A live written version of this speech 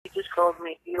just called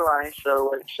me Eli, so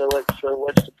what's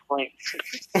the point?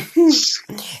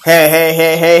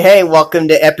 Hey, welcome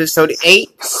to episode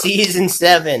 8, season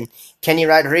 7. Kenny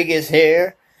Rodriguez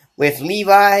here with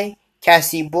Levi,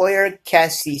 Cassie Boyer,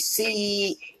 Cassie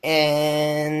C,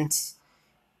 and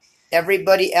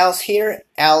everybody else here,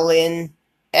 Alan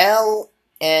L,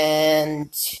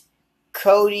 and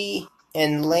Cody,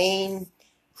 and Lane.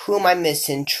 Who am I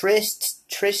missing?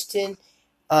 Tristan,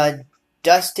 uh,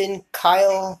 Dustin,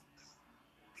 Kyle.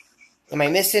 Am I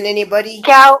missing anybody?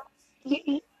 Scout.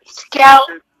 The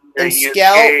And UK,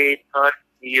 Scout. not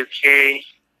the UK.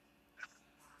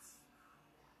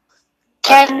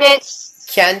 Candace.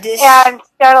 Candice. And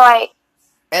Starlight.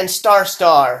 And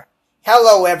Star.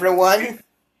 Hello, everyone.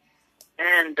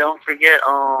 And don't forget,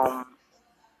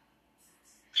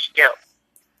 Scout.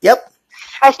 Yep.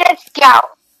 I said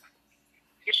Scout.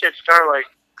 You said Starlight.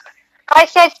 I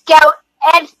said Scout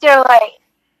and Starlight.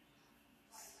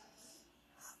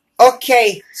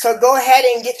 Okay, so go ahead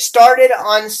and get started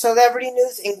on celebrity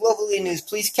news and globally news,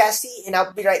 please, Cassie, and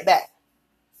I'll be right back.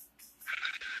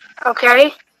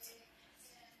 Okay.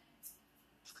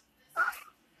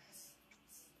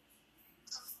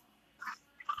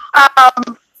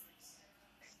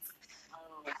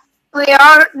 We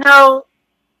all know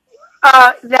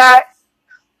that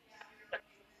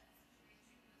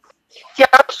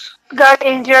Josh got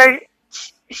injured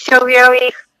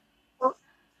severely,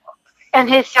 and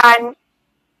his son.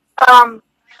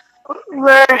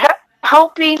 We're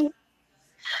hoping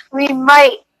we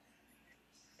might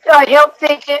help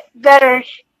they get better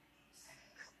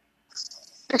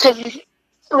because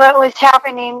what was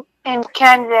happening in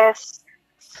Kansas.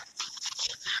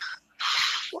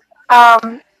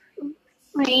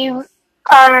 We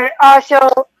are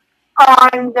also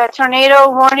on the tornado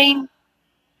warning,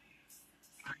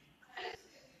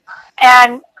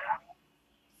 and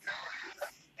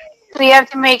we have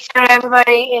to make sure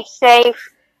everybody is safe.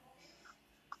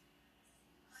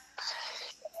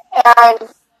 And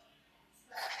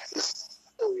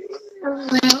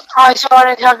we also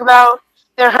want to talk about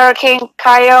the Hurricane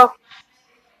Kyle.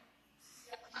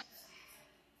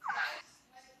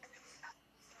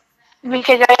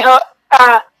 Because I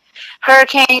hope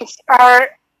hurricanes are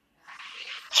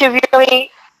severely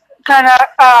kind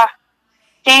of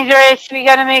dangerous. We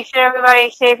got to make sure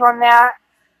everybody's safe on that.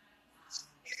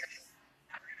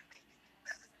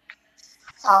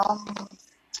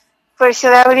 For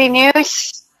celebrity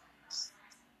news,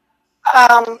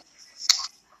 my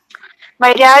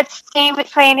dad's team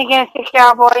is playing against the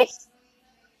Cowboys.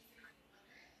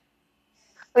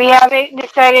 We haven't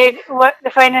decided what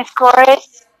the final score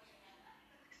is.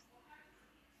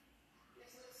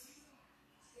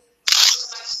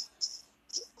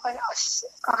 What else?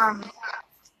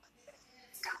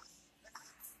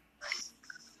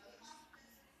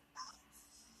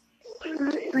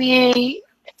 We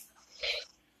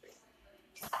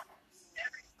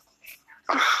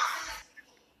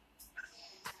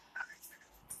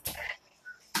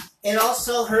And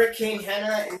also, Hurricane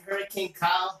Hannah and Hurricane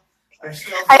Kyle are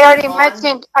still I going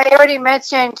on. already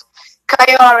mentioned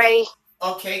Kyle already.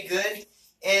 Okay, good.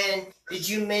 And did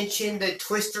you mention the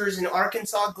twisters in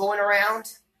Arkansas going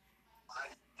around?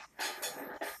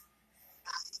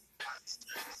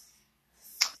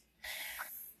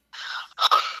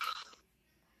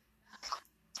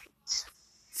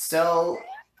 So,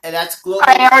 and that's global.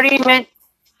 I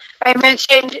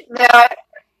mentioned that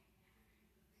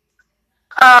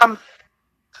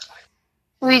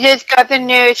we just got the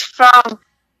news from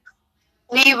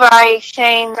Levi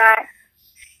saying that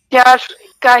Josh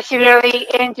got severely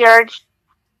injured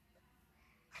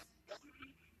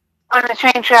on the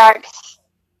train tracks.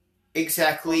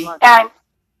 Exactly. And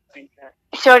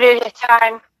so did his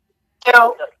son.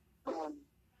 So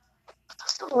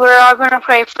we're all going to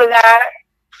pray for that.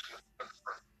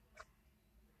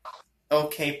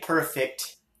 Okay,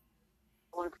 perfect.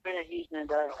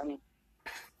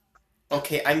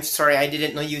 Okay, I'm sorry, I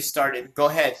didn't know you started. Go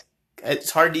ahead.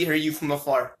 It's hard to hear you from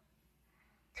afar.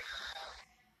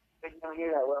 I don't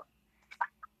hear that well.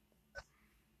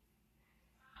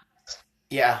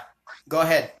 Yeah, go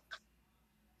ahead.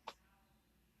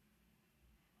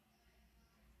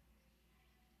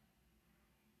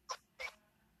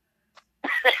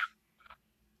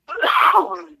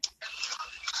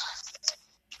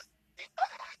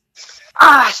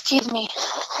 Excuse me.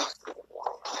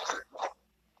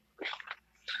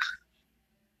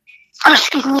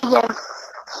 Excuse me again.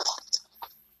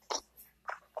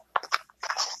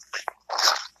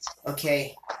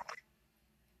 Okay.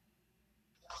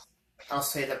 I'll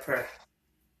say the prayer.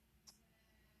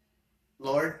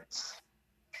 Lord,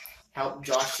 help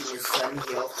Josh and his son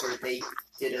heal, for they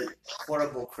did a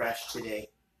horrible crash today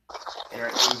and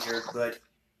are injured, but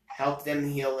help them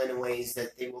heal in ways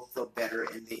that they will feel better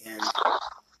in the end.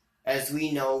 As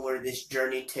we know where this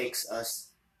journey takes us,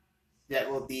 that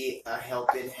will be a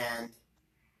helping hand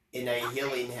and a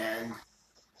healing hand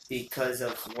because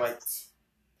of what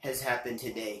has happened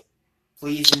today.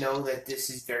 Please know that this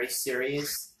is very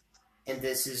serious, and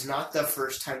this is not the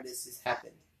first time this has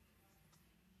happened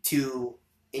to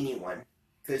anyone,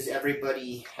 because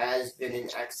everybody has been in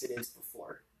accidents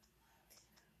before.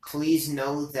 Please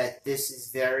know that this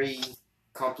is very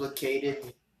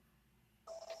complicated,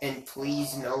 and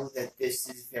please know that this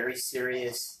is very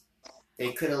serious.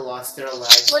 They could have lost their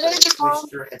lives, but a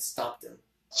twister had stopped them.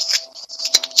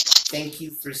 Thank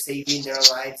you for saving their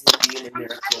lives and being a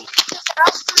miracle.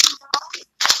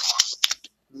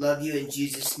 Love you in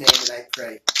Jesus' name, and I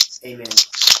pray. Amen.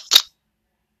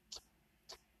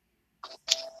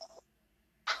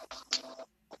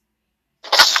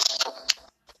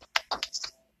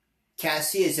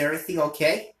 Cassie, is everything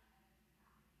okay?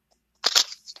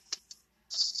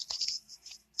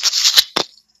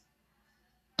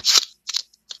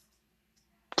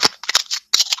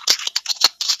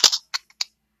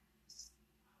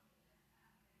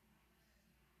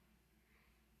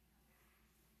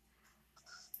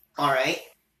 All right.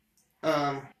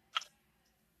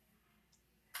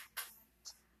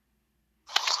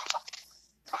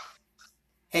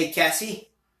 Hey, Cassie.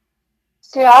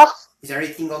 Yeah. Is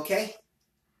everything okay?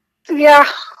 Yeah.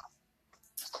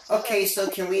 Okay, so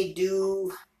can we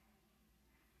do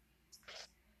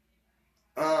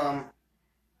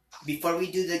before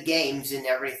we do the games and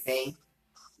everything,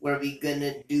 were we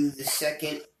gonna do the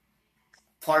second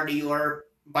part of your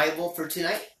Bible for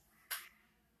tonight?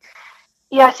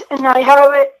 Yes, and I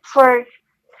have it for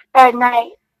at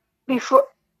night before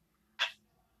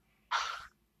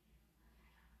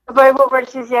the Bible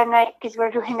verses at night because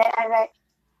we're doing it at night.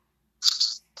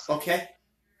 Okay.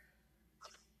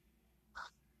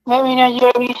 Let me know if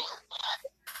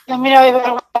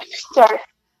I want to start.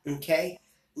 Okay.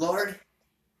 Lord,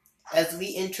 as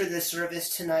we enter the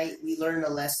service tonight, we learn the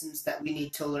lessons that we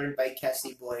need to learn by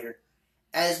Cassie Boyer.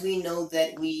 As we know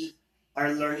that we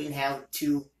are learning how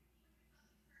to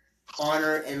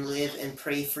honor and live and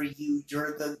pray for you,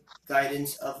 you're the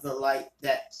guidance of the light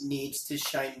that needs to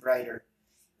shine brighter.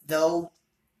 Though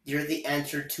you're the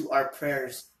answer to our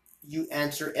prayers, you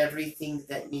answer everything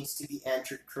that needs to be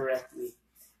answered correctly.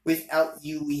 Without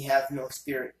you, we have no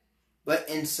spirit. But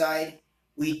inside,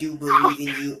 we do believe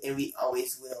in you, and we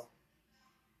always will.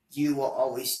 You will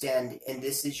always stand, and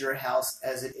this is your house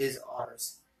as it is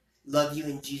ours. Love you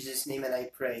in Jesus' name, and I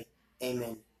pray.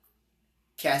 Amen.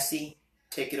 Cassie,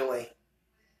 take it away.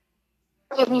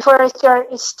 Okay, before I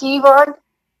start, is Steve on?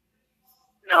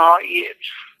 No, yes.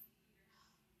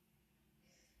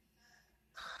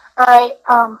 Alright,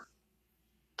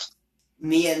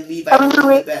 Me and Levi will do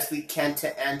the best we can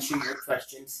to answer your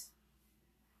questions.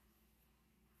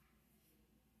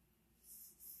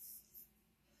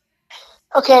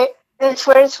 okay, this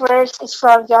first verse is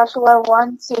from Joshua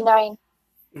 1-9.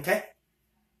 Okay?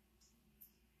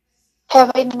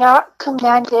 Have I not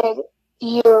commanded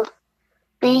you?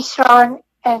 Be strong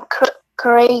and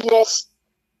courageous.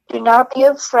 Do not be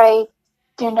afraid.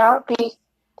 Do not be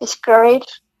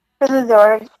discouraged, for the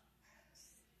Lord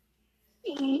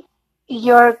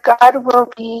your God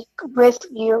will be with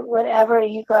you wherever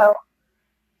you go.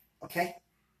 Okay?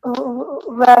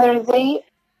 Whether they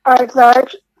are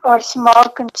large or small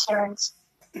concerns,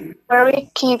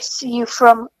 worry keeps you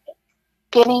from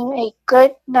getting a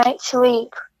good night's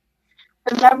sleep.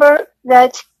 Remember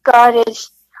that God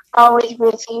is always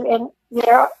with you,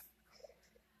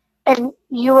 and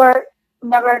you are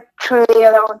never truly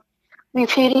alone.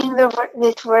 Repeating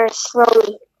this verse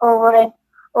slowly over and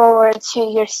over to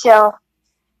yourself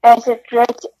as it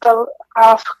drifts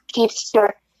off keeps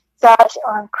your thoughts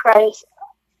on Christ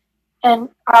and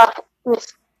off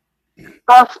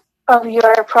of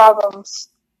your problems.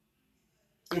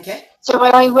 Okay. So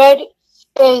what I read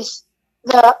is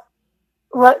what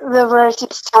the verse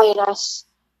is telling us.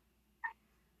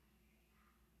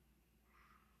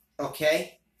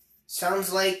 Okay.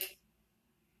 Sounds like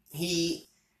he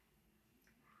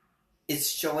is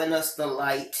showing us the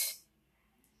light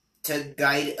to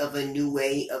guide of a new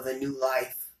way, of a new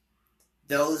life.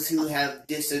 Those who have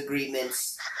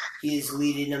disagreements, he is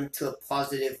leading them to a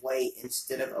positive way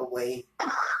instead of a way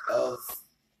of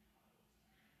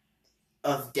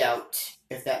doubt,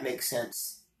 if that makes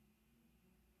sense.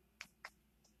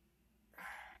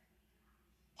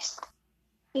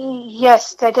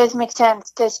 Yes, that does make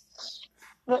sense. Does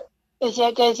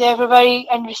everybody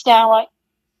understand what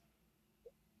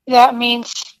that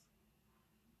means?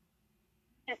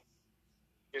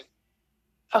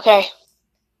 Okay.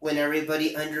 When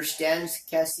everybody understands,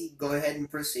 Cassie, go ahead and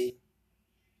proceed.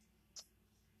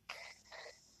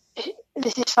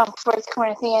 This is from 1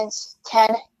 Corinthians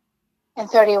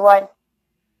 10:31.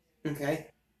 Okay.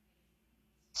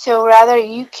 So rather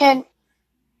you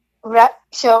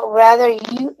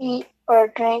eat or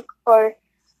drink or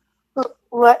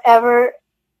whatever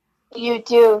you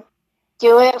do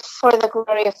it for the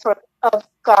glory of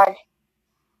God.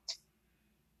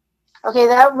 Okay,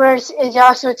 that verse is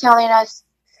also telling us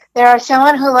there are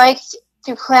someone who likes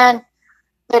to plan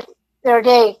their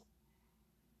day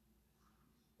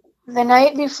the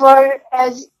night before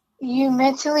as you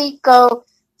mentally go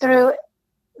through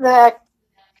the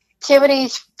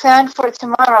activities planned for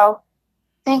tomorrow.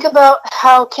 Think about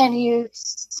how can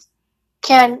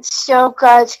show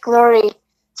God's glory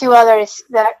to others.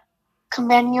 That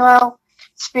communal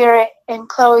spirit and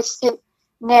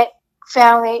close-knit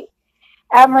family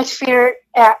atmosphere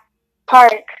at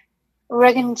Park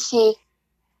Regency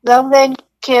will then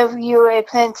give you a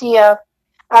plenty of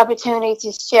opportunity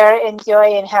to share in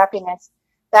joy and happiness.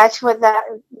 That's what that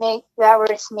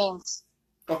verse means.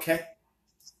 Okay.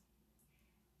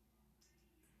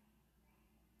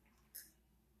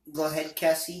 Go ahead,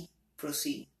 Cassie.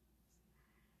 Proceed.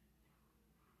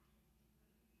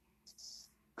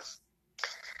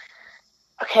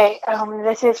 Okay,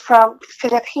 this is from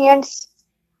Philippians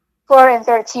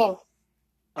 4:13.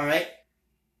 All right.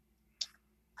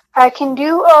 I can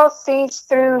do all things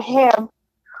through him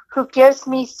who gives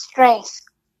me strength.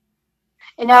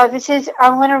 And now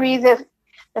I'm going to read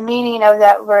the meaning of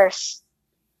that verse.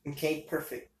 Okay,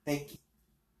 perfect. Thank you.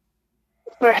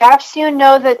 Perhaps you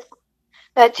know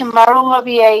that tomorrow will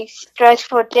be a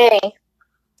stressful day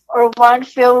or one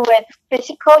filled with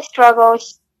physical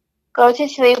struggles. Go to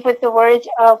sleep with the words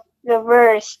of the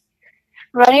verse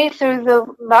running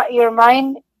through your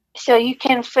mind so you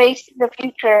can face the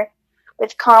future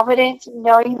with confidence,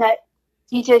 knowing that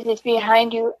Jesus is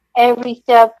behind you every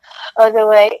step of the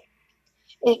way.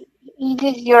 It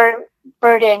eases your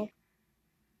burden.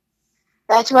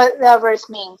 That's what that verse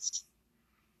means.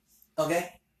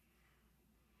 Okay.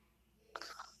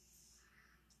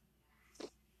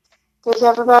 Does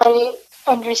everybody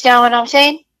understand what I'm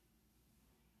saying?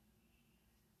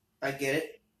 I get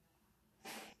it.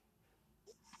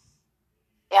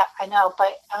 Yeah, I know,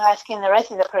 but I'm asking the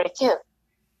rest of the prayer too.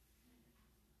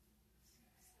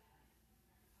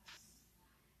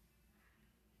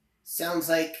 Sounds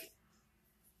like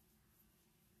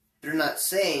they're not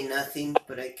saying nothing,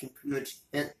 but I can pretty much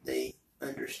hint they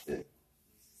understood.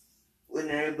 When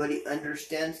everybody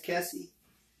understands, Cassie,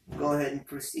 go ahead and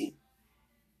proceed.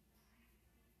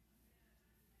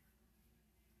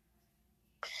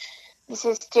 This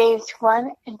is James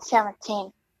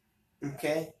 1:17.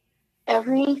 Okay.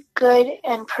 Every good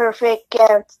and perfect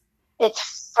gift is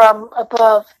from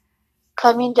above,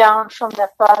 coming down from the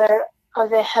Father of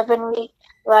the heavenly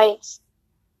lights,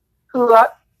 who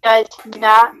does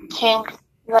not change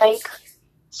like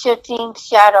shifting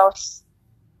shadows.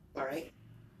 All right.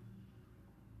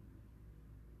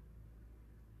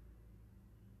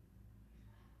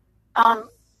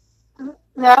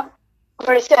 That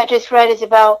verse I just read is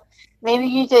about maybe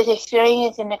you just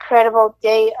experienced an incredible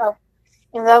day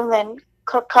in Loveland,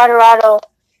 Colorado.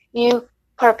 You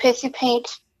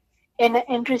participate in an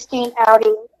interesting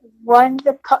outing, won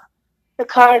the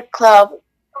card club,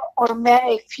 or met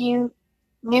a few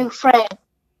new friends.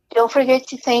 Don't forget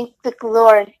to thank the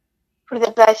Lord for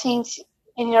the blessings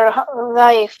in your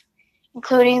life,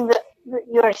 including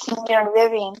your senior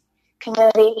living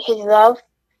community. His love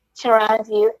surrounds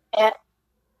you at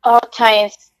all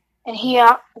times, and He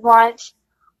wants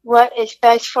what is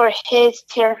best for His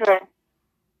children.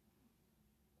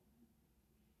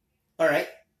 All right.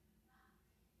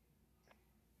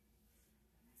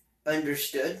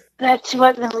 Understood. That's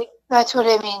what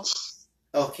it means.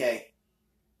 Okay.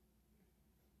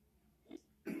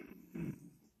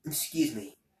 Excuse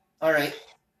me. All right.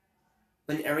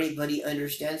 When everybody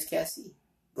understands, Cassie,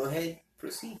 go ahead,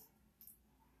 proceed.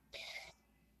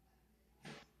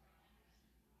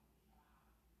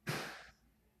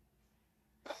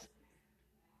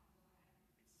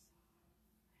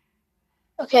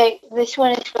 Okay, this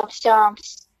one is from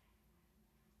Psalms.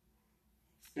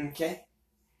 Okay.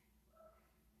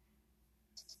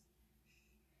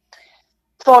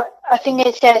 4. I think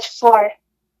it says 4.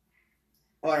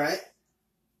 All right.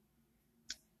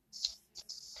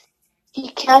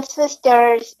 He counts the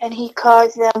stars and He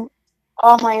calls them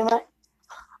all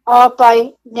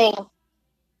by name.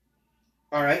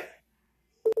 All right.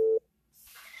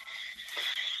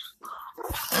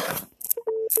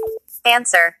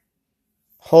 Answer.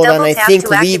 Hold Double on, I tap think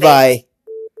to activate. Levi.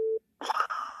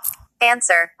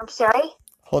 Answer. I'm sorry?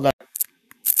 Hold on.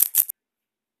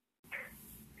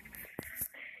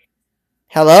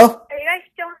 Hello? Are you guys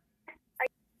still?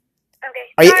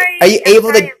 Okay.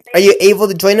 Are you able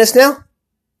to join us now?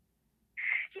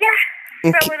 Yeah, for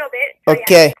a little bit. So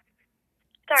Okay. Yeah.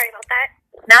 Sorry about that.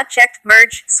 Not checked.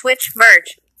 Merge. Switch.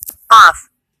 Merge. Off.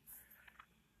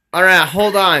 All right,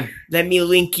 hold on. Let me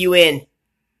link you in.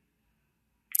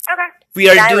 Okay. We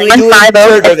are Dialing. doing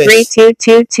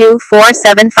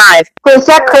 150-322-2475. Was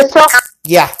that Crystal?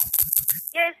 Yeah.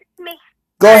 Yes, it's me.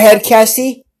 Go ahead,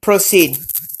 Cassie. Proceed.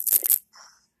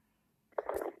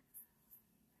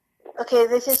 Okay,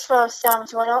 this is from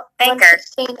Psalms Anchor.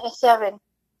 116:7.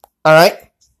 All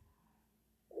right.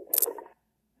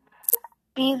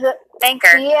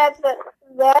 Anchor. Be at the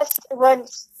rest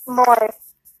once more,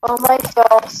 O my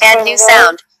soul, Add for new the Lord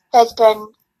sound. has been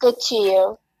good to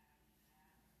you.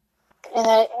 And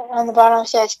on the bottom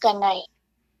says good night.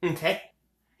 Okay.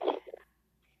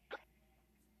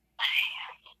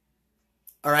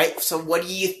 All right. So, what do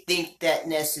you think that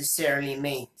necessarily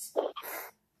means?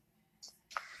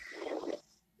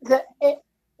 The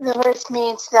verse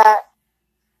means that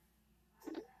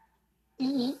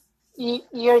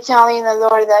you're telling the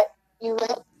Lord that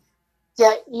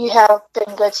you have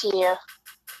been good to you.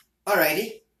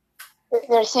 Alrighty.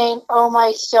 They're saying, "Oh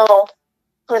my soul,"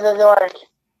 for the Lord.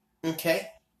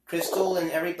 Okay. Crystal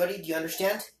and everybody, do you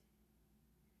understand?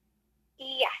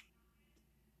 Yeah.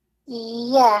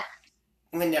 Yeah.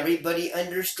 When everybody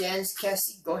understands,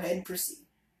 Cassie, go ahead and proceed.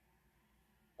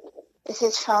 This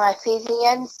is from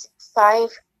Ephesians 5,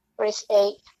 verse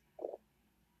 8.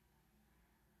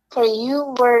 For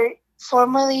you were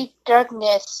formerly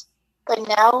darkness, but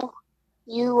now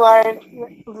you are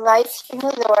light in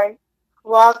the Lord.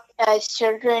 Walk as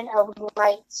children of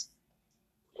light.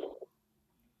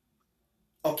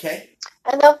 Okay.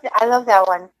 I love that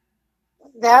one.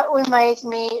 That reminds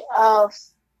me of,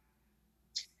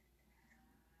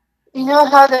 you know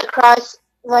how the cross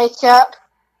lights up?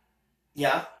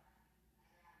 Yeah.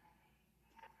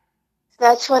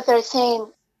 That's what they're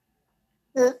saying.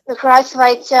 The cross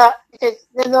lights up because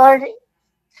the Lord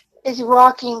is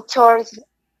walking towards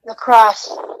the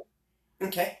cross.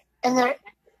 Okay. And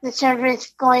the children is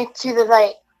going to the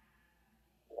light.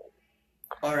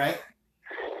 All right.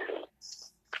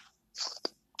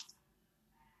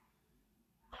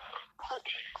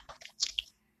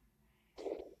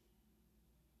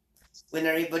 When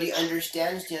everybody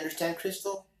understands, do you understand,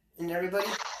 Crystal? And everybody?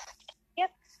 Yep.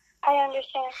 I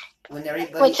understand. When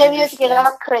everybody What time you have to get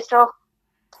up, Crystal?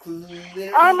 Clearly?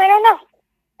 I don't know.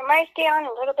 I might stay on a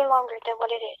little bit longer than what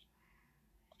it is.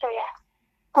 So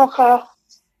yeah. Okay.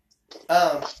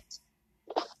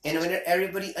 And when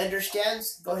everybody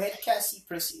understands, go ahead, Cassie,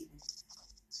 proceed.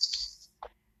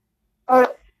 All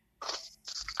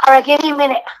right, give me a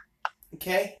minute.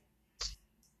 Okay.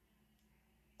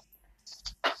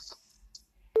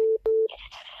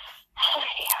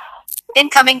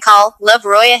 Incoming call. Love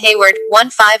Roya Hayward.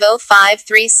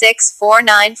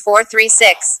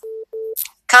 150536494436.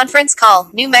 Conference call.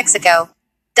 New Mexico.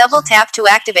 Double tap to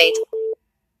activate.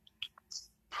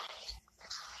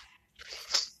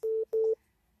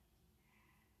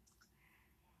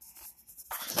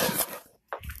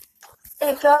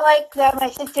 It felt like that my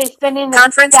sister's been in the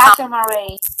Conference bathroom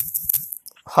already.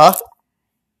 Huh?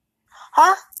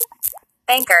 Huh?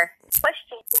 Anchor.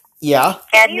 Question. Yeah.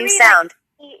 Add Can you new read sound.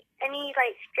 any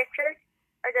scriptures,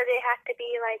 or does it have to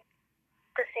be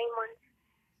the same ones?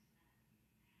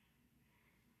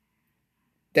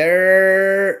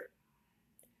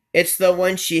 It's the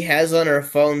one she has on her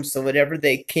phone, so whatever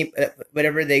they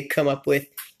come up with,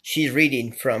 she's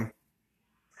reading from.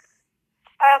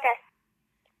 Oh, okay.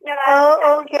 No,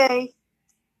 Okay.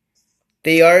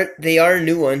 They are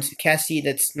new ones, Cassie.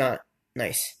 That's not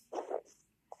nice.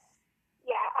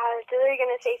 Yeah, I was literally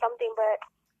gonna say something, but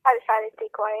I decided to be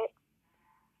quiet.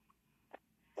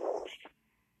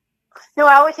 No,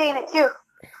 I was saying it too.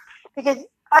 Because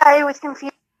I was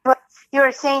confused what you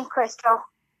were saying, Crystal.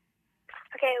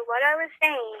 Okay, what I was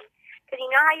saying, because you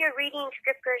know how you're reading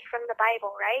scriptures from the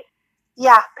Bible, right?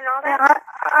 Yeah. And all that?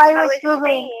 I was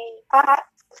Googling. I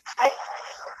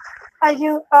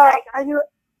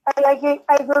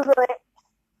Google it,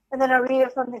 and then I read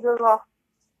it from the Google.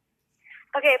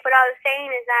 Okay, but I was saying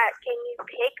is that can you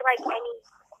pick any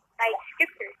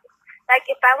scriptures?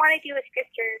 If I want to do a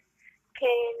scripture,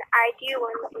 can I do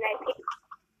one and I pick?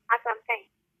 That's what I'm saying.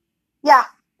 Yeah,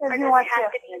 or if you does want it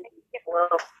have to. to be Well,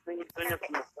 when you bring up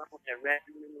on the phone, it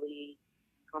randomly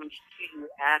comes to you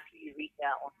after you read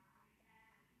that one.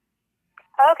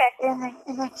 Okay. And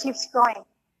it keeps going.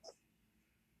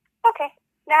 Okay.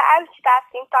 Now I was just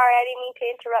asking. Sorry, I didn't mean to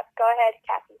interrupt. Go ahead,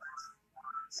 Cassie.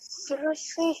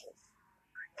 Seriously?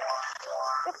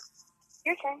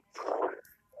 Your turn.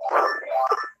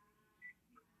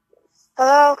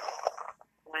 Hello?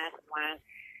 Whack, whack.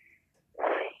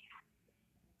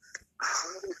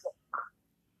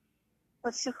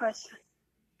 What's the question?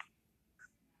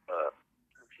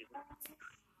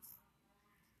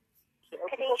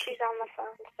 I think she's on the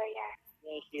phone, so yeah.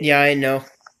 Yeah, I know.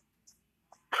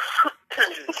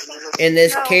 In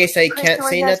this No, case, I Krista can't was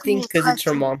say asking nothing me a because it's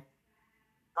her question. mom.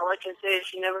 All I can say is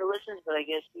she never listens, but I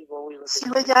guess people always She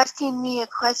listen. was asking me a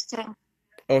question.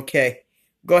 Okay.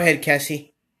 Go ahead,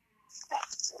 Cassie.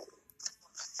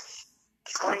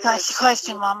 That's the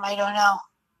question, Mom. I don't know.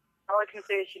 All I can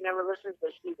say is she never listens,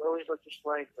 but Steve always lets her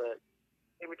slide. But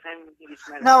every time he gets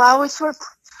mad. No, I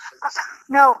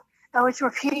was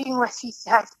repeating what she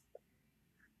said.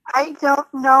 I don't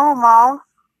know, Mom.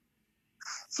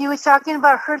 She was talking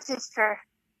about her sister.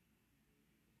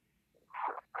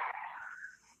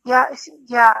 Yeah, she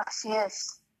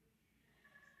is.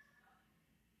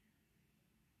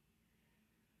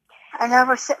 I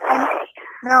never said.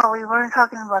 No, we weren't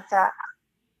talking about that.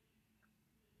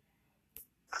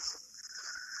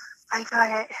 I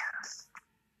got it.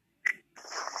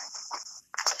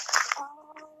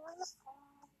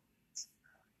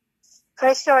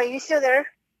 Krista, are you still there?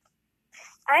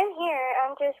 I'm here.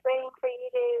 I'm just waiting for you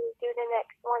to do the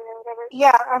next one or whatever.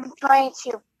 Yeah, I'm trying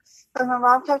to. But my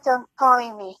mom kept on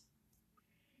calling me.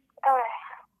 Okay.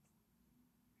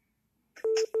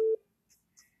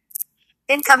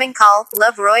 Incoming call,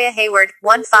 Love Roya Hayward,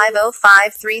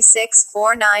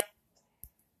 15053649.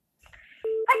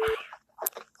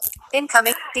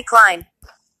 Incoming, decline.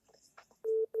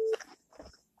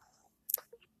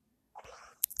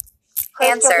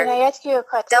 Krista, Answer. can I ask you a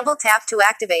question? Double tap to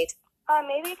activate.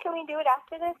 Maybe can we do it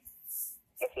after this?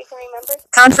 If you can remember.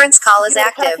 Conference call is You were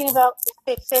active. talking about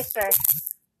big sister.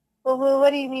 Well, what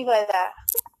do you mean by that?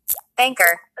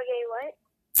 Anchor. Okay, what?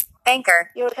 Anchor.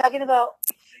 You were talking about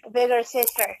a bigger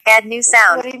sister. Add new What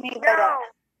sound. do you mean by that?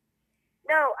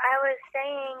 No, I was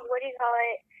saying, what do you call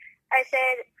it? I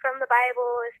said from the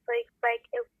Bible is like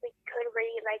if we could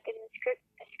read like in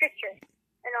scripture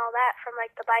and all that from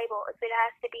like the Bible, if it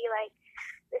has to be like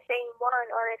the same one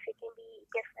or if it can be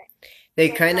different. They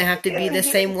kind of have to be the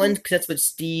same ones because that's what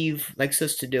Steve likes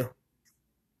us to do.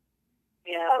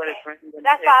 Yeah, but Okay. it's random.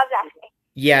 That's what I was asking.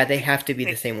 Yeah, they have to be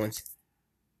the same ones.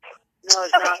 No,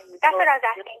 it's Okay, not. that's what I was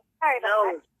asking. Sorry about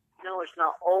that. No, it's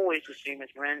not always the same.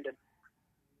 It's random.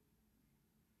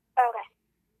 Okay.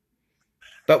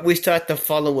 But we still have to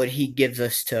follow what he gives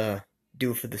us to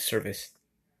do for the service.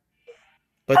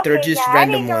 But they're just yeah,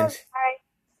 random I didn't know. ones.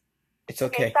 It's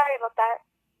okay. Sorry about that.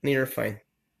 You're fine.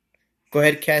 Go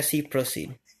ahead, Cassie.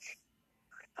 Proceed.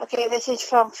 Okay, this is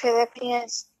from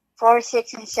Philippians 4,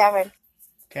 6, and 7.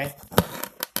 Okay.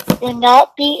 Do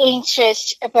not be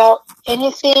anxious about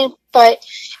anything, but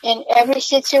in every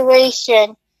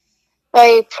situation,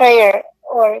 by prayer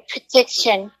or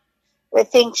petition, with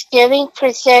thanksgiving,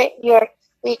 present your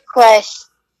requests.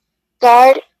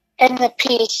 God and the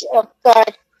peace of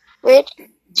God, which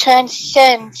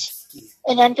transcends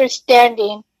an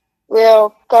understanding,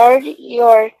 will guard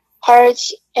your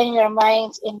hearts and your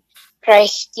minds in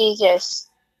Christ Jesus.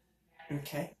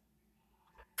 Okay.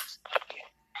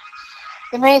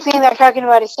 The main thing they're talking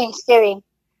about is Thanksgiving.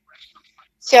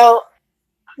 So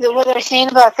what they're saying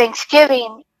about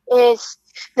Thanksgiving is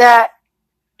that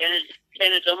And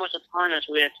it's almost upon us.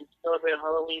 We have to celebrate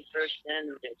Halloween first and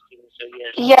Thanksgiving. So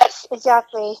yes. yes,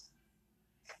 exactly.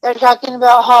 They're talking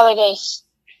about holidays.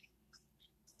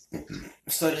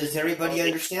 So does everybody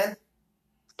understand?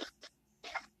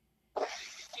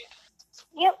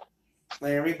 Yep.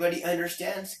 When everybody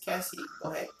understands, Cassie,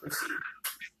 go ahead, proceed.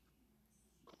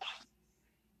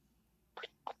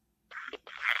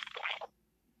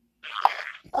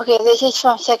 Okay, this is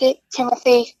from 2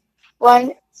 Timothy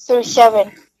 1 through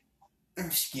 7.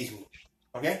 Excuse me.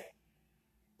 Okay?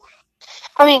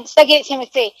 I mean, 2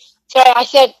 Timothy. Sorry, I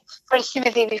said 1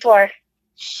 Timothy before.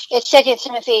 It's 2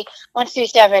 Timothy 1 through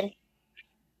 7.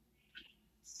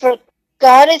 For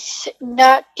God has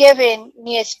not given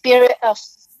me a spirit of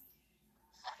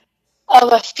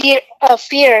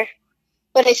fear,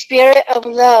 but a spirit of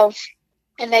love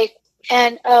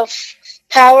and of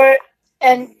power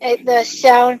and the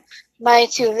sound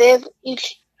mind to live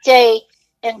each day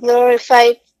and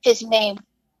glorify His name.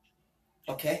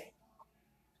 Okay.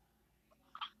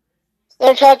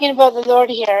 They're talking about the Lord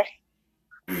here.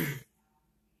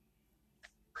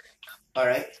 All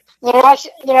right.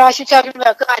 They're also talking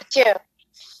about God too.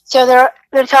 So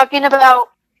they're talking about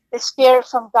the Spirit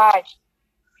from God.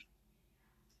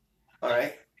 All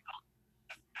right.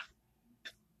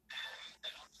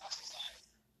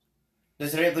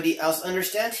 Does everybody else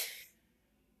understand?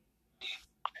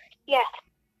 Yes,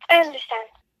 I understand.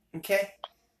 Okay.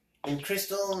 And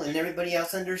Crystal and everybody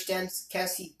else understands?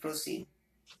 Cassie, proceed.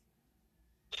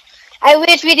 I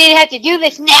wish we didn't have to do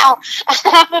this now.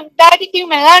 I'm about to do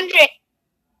my laundry.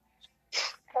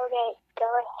 Okay, go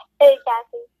ahead,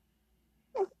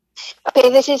 Cassie.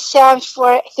 Okay, this is Psalms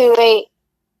 4 through 8.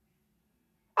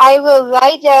 I will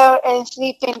lie down and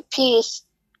sleep in peace,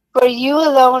 for you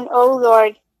alone, O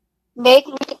Lord, make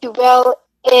me dwell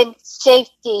in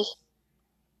safety.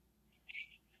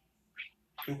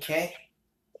 Okay.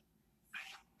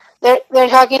 They're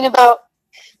talking about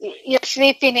you're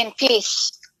sleeping in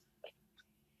peace.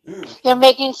 You're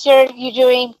making sure you're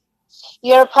doing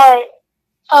your part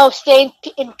of staying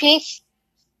in peace,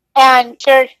 and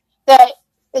sure that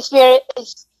the Spirit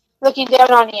is looking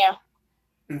down on you.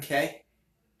 Okay.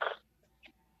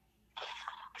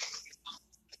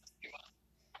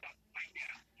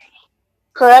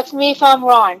 Correct me if I'm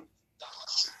wrong.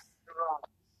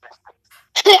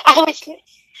 I was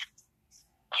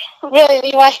really,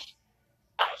 Levi.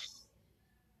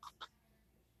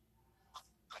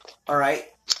 All right.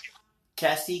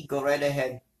 Cassie, go right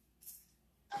ahead.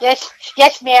 Yes,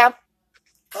 ma'am.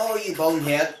 Oh, you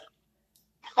bonehead.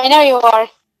 I know you are.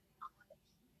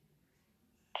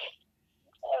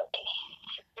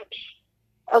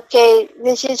 Okay,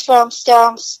 this is from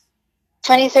Psalms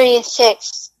 23 and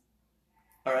 6.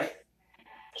 All right.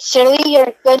 Surely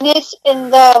your goodness and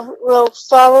love will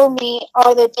follow me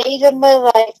all the days of my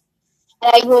life,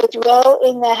 and I will dwell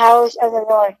in the house of the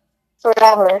Lord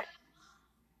forever.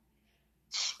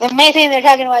 The main thing they're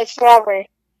talking about is forever.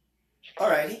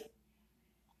 Alrighty.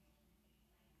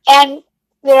 And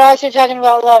they're also talking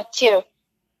about love too.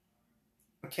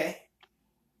 Okay.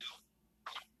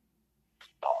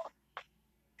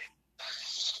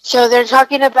 So they're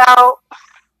talking about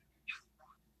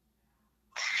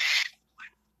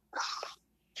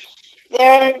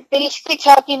they're basically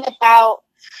talking about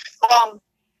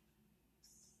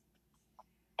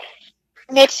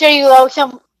make sure you love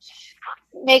that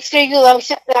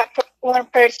one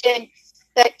person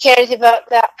that cares about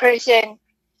that person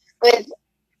with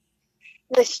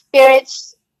the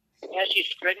spirits. Yeah,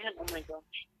 she's pregnant? Oh my gosh.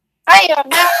 I am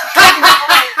not funny.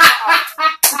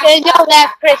 There's no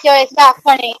laugh, Crystal. It's not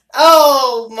funny.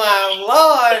 Oh my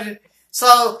lord!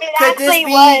 So could this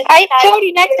be? I told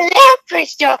you not to laugh,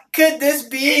 Crystal. Could this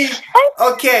be?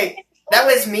 Okay, that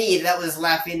was me. That was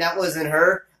laughing. That wasn't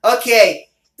her. Okay,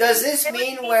 does this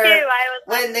mean where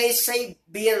when they say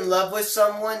be in love with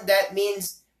someone, that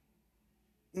means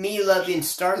me loving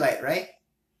Starlight, right?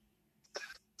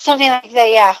 Something like that,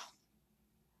 yeah.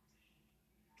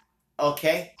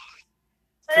 Okay.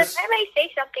 But if I might say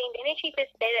something, didn't she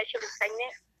just say that she was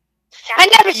pregnant? I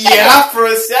never said Yeah, that. for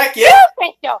a second.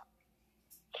 Crystal.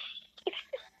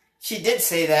 She did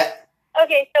say that.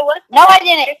 Okay, so what's the No, I next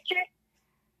didn't. scripture?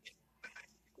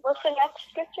 What's the next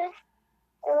scripture?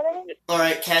 Or whatever? All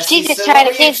right, Cassie. She's just So trying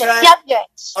what to were you change the trying?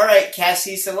 subject. All right,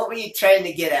 Cassie. So what were you trying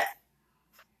to get at?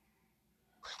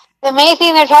 The main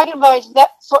thing they're talking about is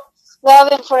that love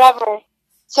and forever.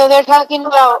 So they're talking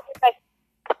about.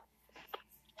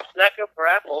 That go for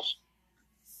apples.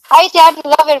 I said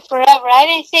love it forever. I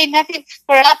didn't say nothing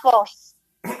for apples.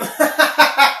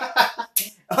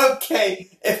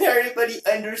 Okay, if everybody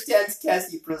understands,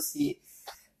 Cassie, proceed.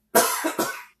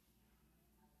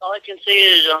 All I can say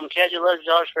is, Cassie loves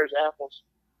Josh for his apples.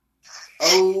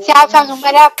 Oh. See, I'm talking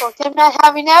about apples. I'm not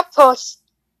having apples.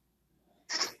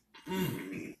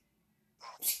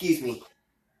 Excuse me.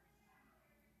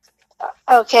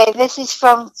 Okay, this is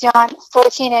from John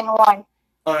 14 and 1.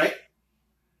 All right.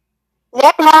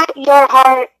 Let not your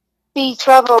heart be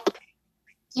troubled.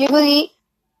 You believe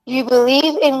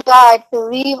in God,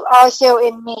 believe also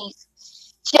in me.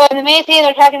 So the main thing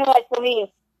they're talking about is believe.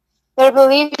 They're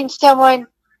believing someone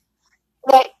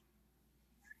that,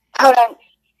 hold on.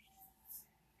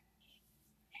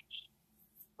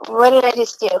 What did I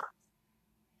just do?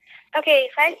 Okay,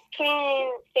 if I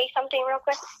can say something real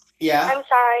quick. Yeah. I'm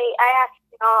sorry, I have to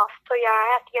get off. So yeah, I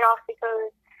have to get off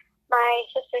because my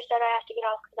sister said I have to get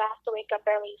off because I have to wake up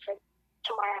early for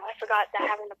tomorrow. I forgot that I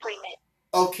have an appointment.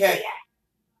 Okay. So, yeah.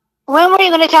 When were you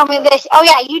going to tell me this? Oh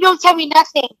yeah, you don't tell me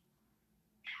nothing.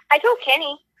 I told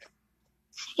Kenny.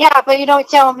 Yeah, but you don't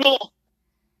tell me.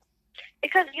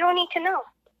 Because you don't need to know.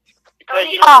 I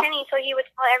only Oh. told Kenny so he would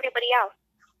tell everybody else.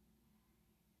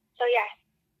 So yeah.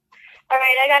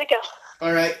 Alright, I gotta go.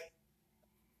 All right.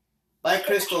 Bye,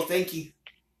 Crystal. Thank you.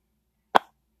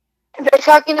 They're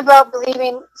talking about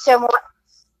believing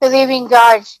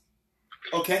God.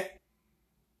 Okay.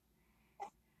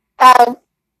 And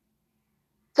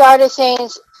God is saying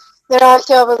they're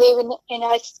also believing in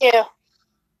us too.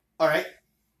 All right.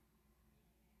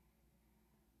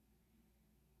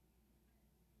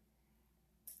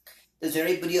 Does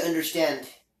everybody understand?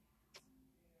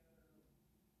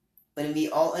 When we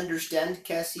all understand,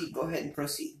 Cassie, go ahead and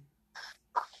proceed.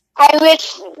 I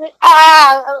wish.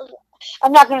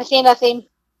 I'm not going to say nothing.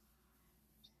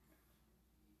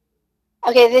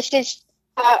 Okay, this is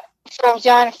from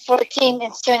John 14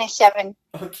 and 27.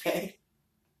 Okay.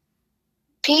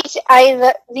 Peace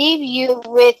I leave you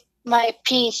with my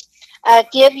peace. I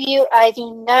give you, I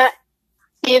do not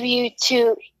give you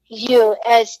to you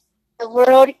as the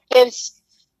world gives.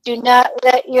 Do not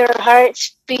let your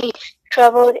hearts be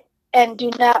troubled and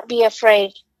do not be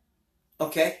afraid.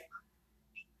 Okay.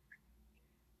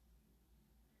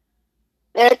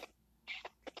 They're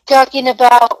talking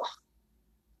about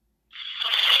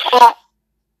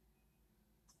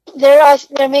they're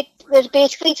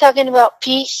basically talking about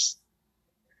peace,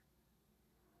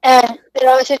 and they're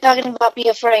also talking about be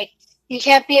afraid. You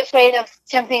can't be afraid of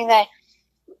something that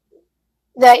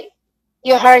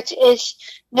your heart is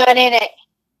not in it.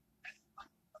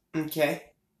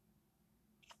 Okay.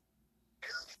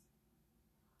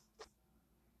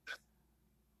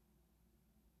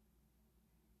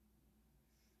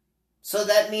 So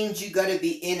that means you got to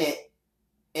be in it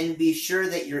and be sure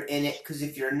that you're in it, because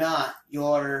if you're not,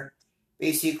 you're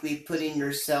basically putting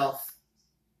yourself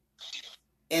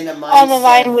in a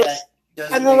mindset that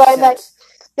doesn't make sense.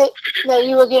 That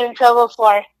you will get in trouble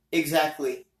for.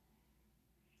 Exactly.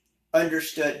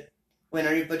 Understood. When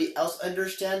everybody else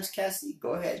understands, Cassie,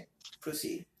 go ahead.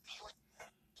 Proceed.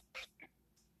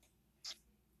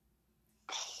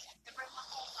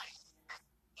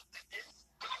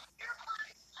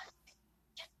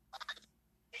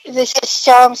 This is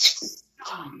Psalms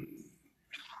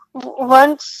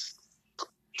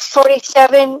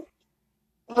 147,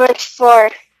 verse 4.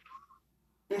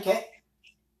 Okay.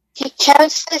 He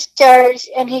counts the stars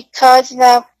and he calls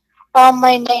them all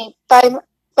by name. By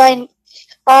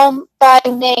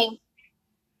name.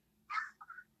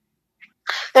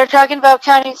 They're talking about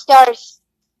counting stars.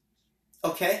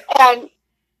 Okay. And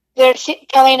they're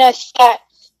telling us that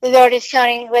the Lord is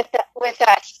counting with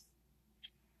us.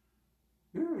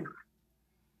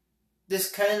 This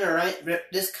kind of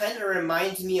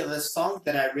reminds me of a song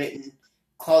that I've written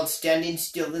called "Standing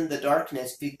Still in the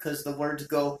Darkness," because the words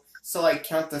go, "So I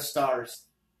count the stars.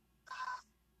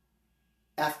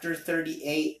 After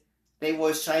 38, they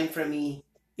will shine for me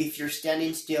if you're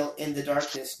standing still in the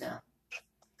darkness now."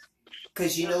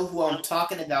 Because you know who I'm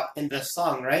talking about in the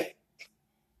song, right?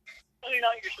 No, you're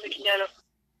not. You're speaking out of.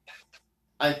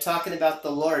 I'm talking about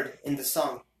the Lord in the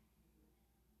song.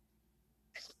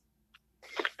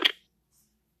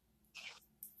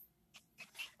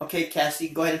 Okay, Cassie,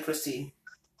 go ahead and proceed.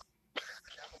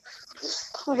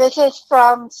 This is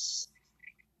from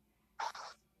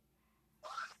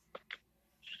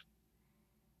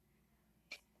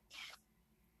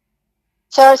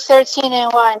Psalms 13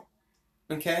 and 1.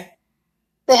 Okay.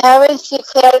 The heavens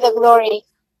declare the glory.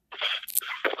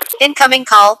 Incoming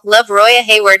call, Love Roya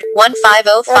Hayward,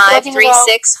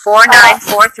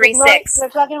 150-536-49436. They're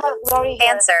talking about glory here.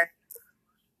 Answer.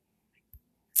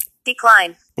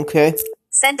 Decline. Okay.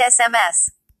 Send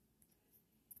SMS.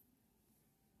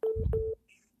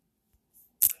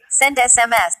 Send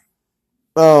SMS.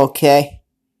 Okay.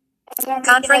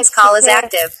 Conference call is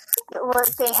active.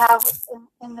 What they have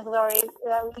in the glory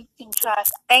that we can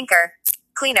trust. Anchor.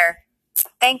 Cleaner.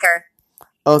 Anchor.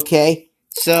 Okay.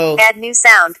 So Add new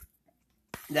sound.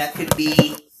 that could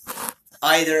be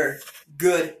either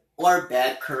good or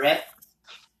bad, correct?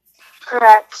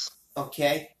 Correct.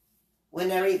 Okay.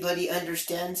 When everybody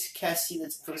understands, Cassie,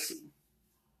 let's proceed.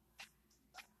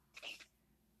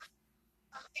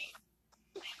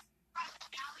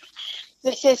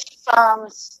 This is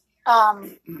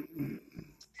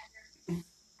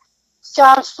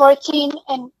Psalms 14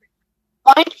 and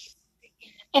 1,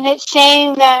 and it's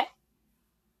saying that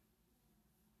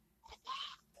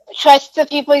trust the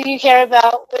people you care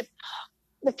about with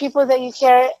the people that you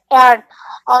care, and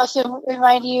also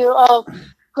remind you of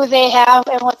who they have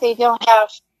and what they don't have.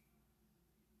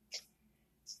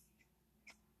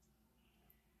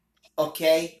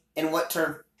 Okay. In what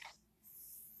term?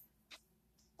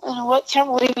 And what term?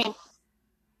 What do you mean?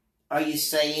 Are you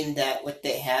saying that what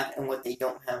they have and what they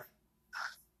don't have?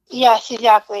 Yes,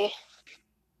 exactly.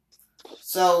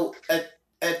 So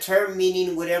a term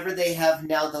meaning whatever they have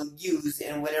now they'll use,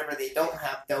 and whatever they don't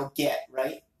have they'll get,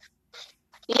 right?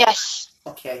 Yes.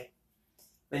 Okay.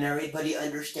 When everybody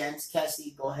understands,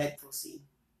 Cassie, go ahead, proceed.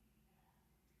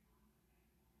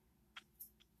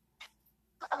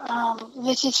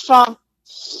 This is from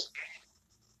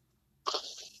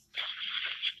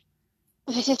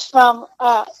This is from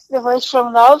The Voice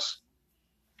from Love,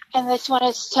 and this one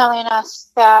is telling us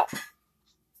that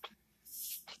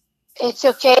it's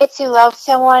okay to love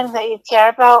someone that you care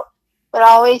about, but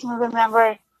always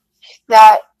remember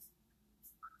that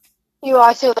you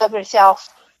also love yourself.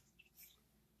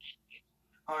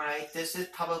 Alright, this is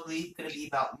probably going to be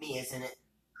about me, isn't it?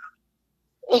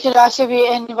 It could also be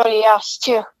anybody else,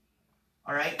 too.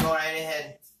 Alright, go right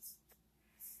ahead.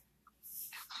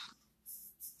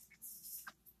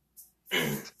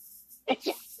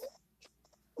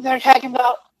 They're talking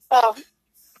about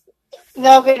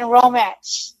love and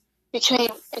romance between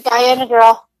a guy and a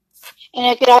girl, and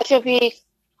it could also be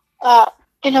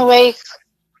in a way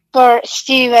for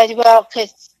Steve as well,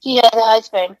 because he has a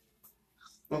husband.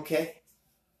 Okay.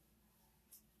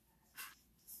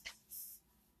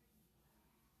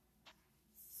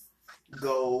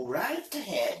 Go right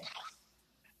ahead.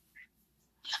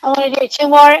 I'm going to do 2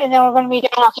 more, and then we're going to be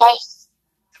done, okay?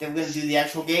 Then we're going to do the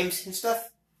actual games and stuff?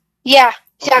 Yeah,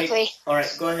 exactly. Okay.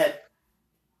 Alright, go ahead.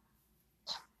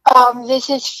 This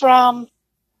is from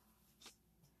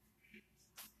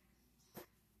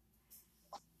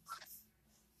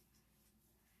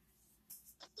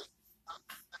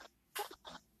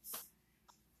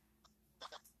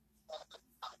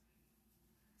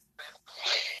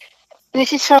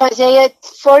Isaiah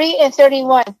 40 and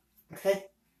 31. Okay.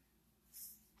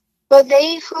 But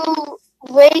they who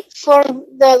wait for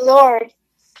the Lord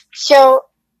shall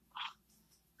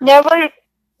never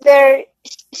their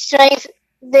strength.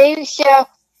 They shall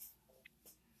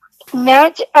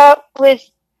mount up with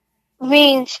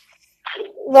wings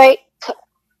like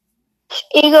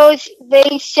eagles.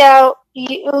 They shall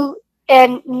you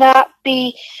and not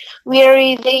be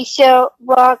weary. They shall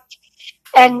walk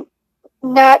and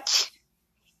not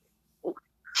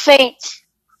faint.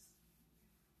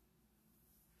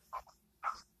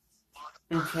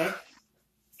 Okay.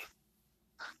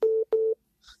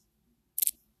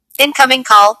 Incoming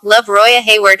call, Love Roya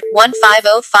Hayward,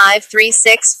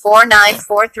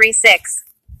 150536494436.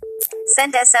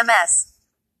 Send SMS.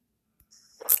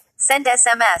 Send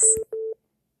SMS.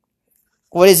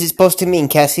 What is it supposed to mean,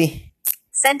 Cassie?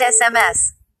 Send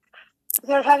SMS.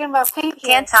 They're talking about pink here.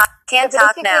 Can't talk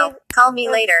basically, now. Call me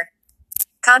later.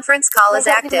 Conference call is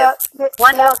They're talking active. about the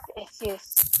One. health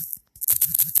issues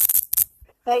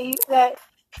that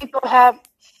people have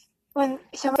when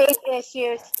some faith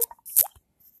issues.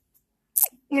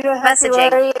 You don't have to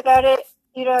Messaging. worry about it.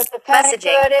 You don't have to panic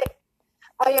Messaging. about it.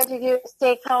 All you have to do is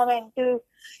stay calm and do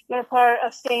your part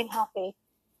of staying healthy.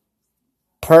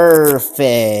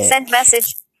 Perfect. Send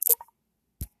message.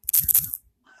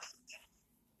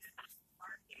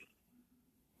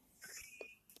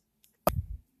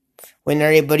 When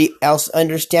everybody else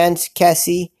understands,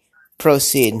 Cassie,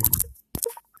 proceed.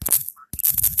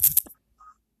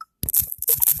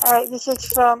 Alright, this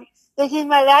is my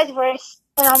last verse,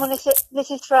 and I'm gonna say, this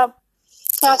is from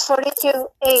Psalms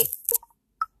 42:8.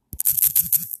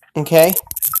 Okay.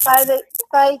 By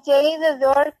day the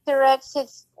Lord directs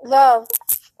His love,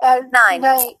 at 9.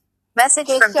 night Message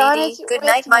His from Son DD. is Good with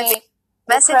night, my me,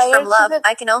 message cry from to Love. the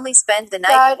I can only spend the night.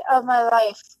 God of my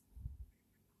life.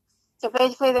 So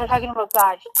basically, they're talking about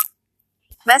God.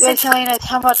 They're Message telling us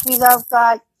how much we love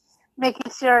God,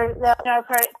 making sure that our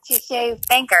part to save,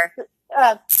 Anchor.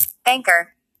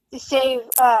 Anchor. to save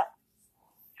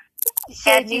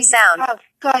Add new sound.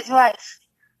 God's life.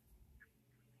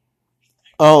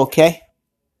 Oh, okay.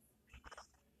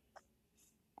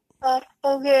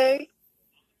 Okay.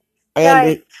 I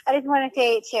Sorry, I just want to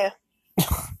say it too.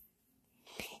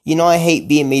 You know I hate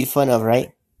being made fun of,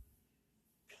 right?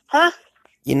 Huh?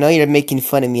 You know you're making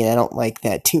fun of me, and I don't like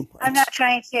that too much. I'm not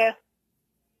trying to.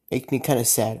 Makes me kind of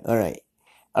sad. All right.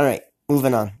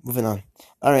 Moving on.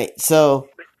 All right. So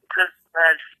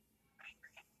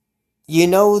you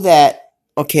know that.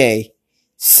 Okay.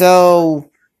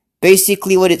 So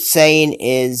basically, what it's saying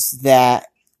is that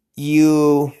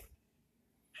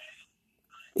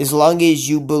as long as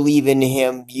you believe in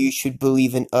Him, you should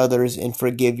believe in others and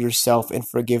forgive yourself and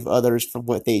forgive others for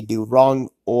what they do wrong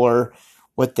or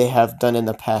what they have done in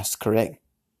the past. Correct?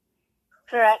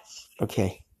 Correct.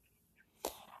 Okay.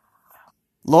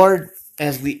 Lord,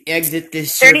 as we exit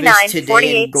this service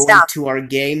today and go into our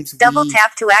games, Double we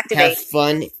tap to activate. have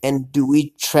fun, and do we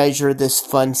treasure this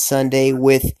fun Sunday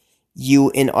with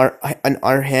you in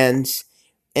our hands.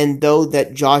 And though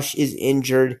that Josh is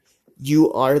injured,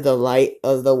 you are the light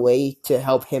of the way to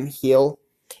help him heal.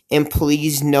 And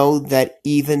please know that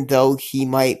even though he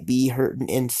might be hurting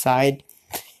inside,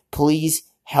 please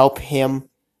help him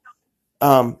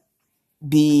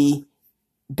be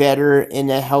better in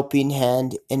a helping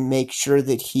hand and make sure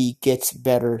that he gets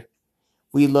better.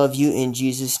 We love you. In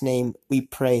Jesus' name we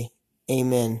pray.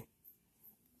 Amen.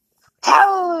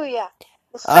 Hallelujah.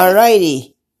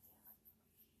 Alrighty.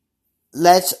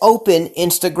 Let's open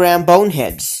Instagram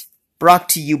Boneheads. Brought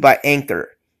to you by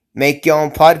Anchor. Make your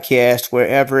own podcast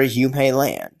wherever you may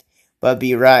land. But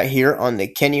be right here on the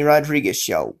Kenny Rodriguez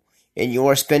Show. And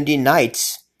you're spending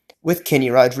nights with Kenny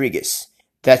Rodriguez.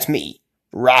 That's me.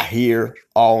 Right here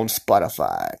on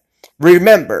Spotify.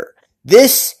 Remember,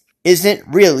 this isn't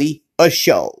really a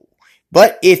show.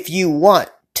 But if you want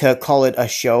to call it a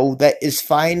show, that is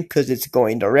fine because it's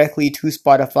going directly to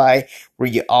Spotify where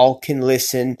you all can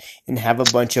listen and have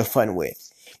a bunch of fun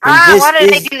with. Why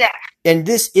did they do that? And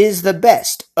this is the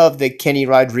best of the Kenny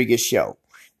Rodriguez Show.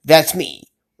 That's me,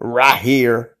 right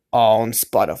here on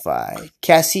Spotify.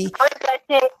 Cassie?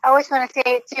 I was going to say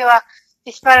it to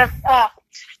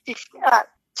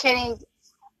Kenny,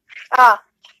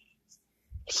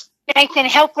 strength and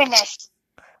helpiness.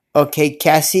 Okay,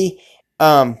 Cassie,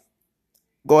 go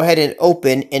ahead and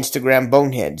open Instagram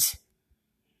Boneheads.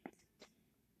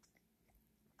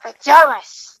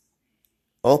 Pajamas.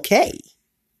 Okay.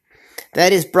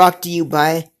 That is brought to you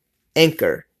by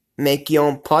Anchor. Make your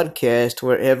own podcast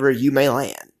wherever you may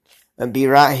land. And be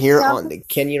right here on the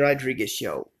Kenny Rodriguez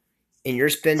Show. And you're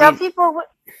spending... Some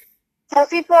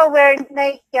people wear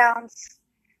nightgowns,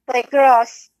 like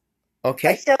girls.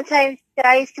 Okay. But sometimes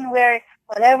guys can wear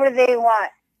whatever they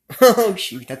want. Oh,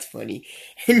 shoot, that's funny.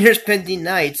 And you're spending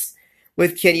nights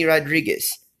with Kenny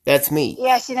Rodriguez. That's me.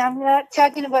 Yes, and I'm not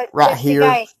talking about right just here the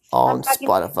guys. on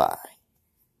Spotify.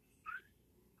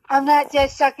 I'm not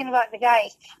just talking about the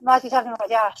guys. I'm also talking about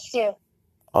Josh, too.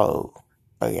 Oh,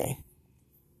 okay.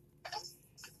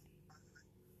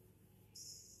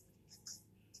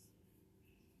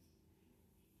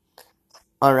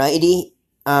 Alrighty.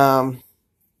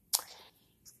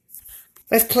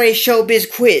 Let's play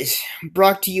Showbiz Quiz,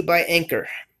 brought to you by Anchor.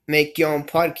 Make your own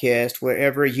podcast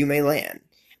wherever you may land,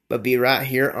 but be right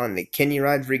here on the Kenny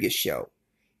Rodriguez Show.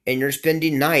 And you're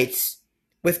spending nights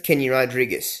with Kenny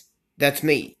Rodriguez. That's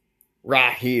me,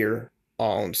 right here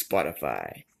on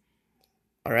Spotify.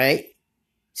 Alright?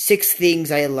 6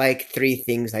 things I like, 3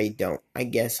 things I don't. I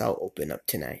guess I'll open up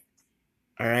tonight.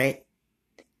 Alright?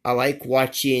 I like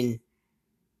watching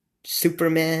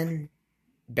Superman,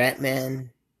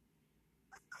 Batman.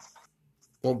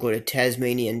 We'll go to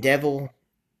Tasmanian Devil.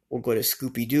 We'll go to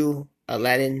Scooby-Doo,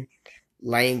 Aladdin,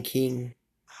 Lion King,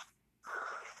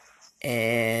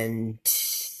 and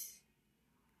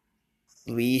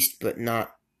last but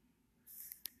not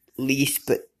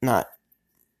least,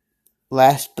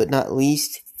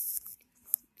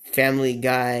 Family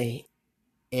Guy.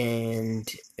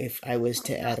 And if I was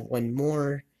to add one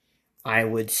more, I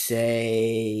would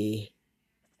say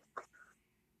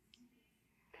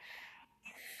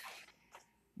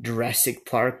Jurassic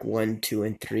Park 1, 2,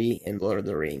 and 3, and Lord of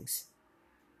the Rings,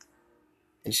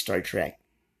 and Star Trek.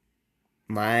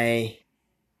 My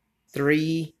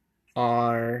 3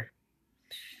 are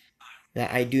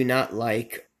that I do not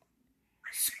like: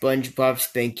 SpongeBob,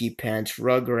 Spanky Pants,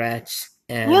 Rugrats,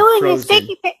 and Frozen.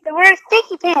 We're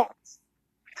Stinky Pants.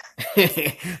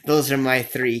 Those are my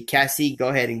 3. Cassie, go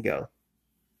ahead and go.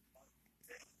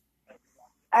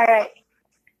 Alright.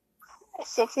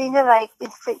 6 things I like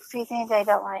and 3 things I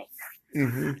don't like.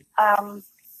 Mm-hmm.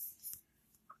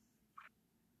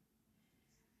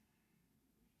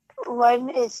 1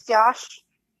 is Josh.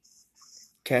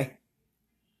 Okay.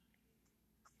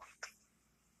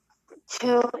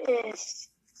 2 is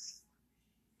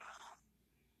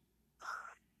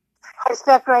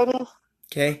horseback riding.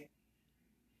 Okay.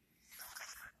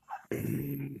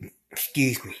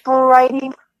 Excuse me. Bull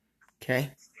riding.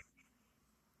 Okay.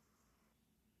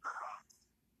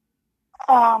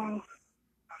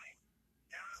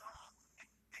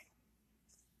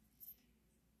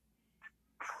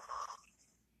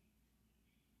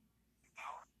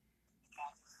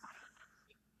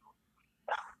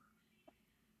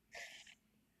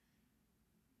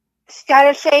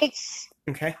 Scottish eggs.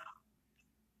 Okay.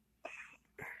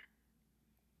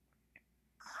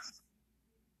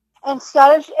 And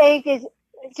Scottish egg is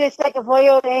just like a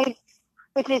boiled egg,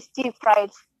 which is deep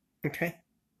fried. Okay.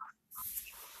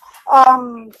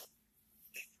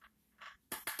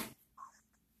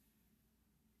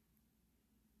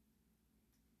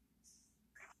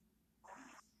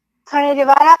 Carne de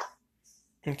vara.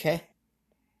 Okay.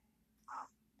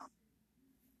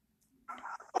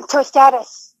 And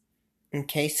tostadas.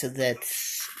 Okay, so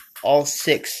that's all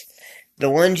 6. The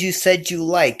ones you said you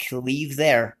like, leave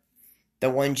there. The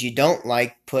ones you don't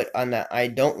like, put on the I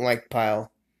don't like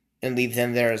pile, and leave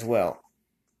them there as well.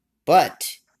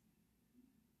 But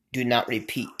do not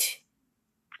repeat.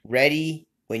 Ready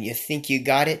When you think you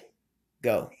got it,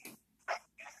 go.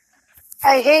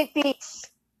 I hate beets.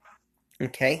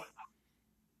 Okay.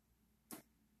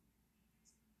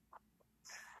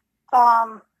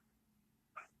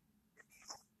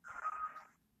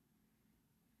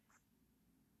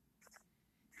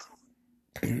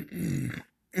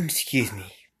 Excuse me.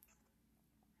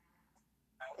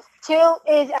 2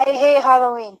 is I hate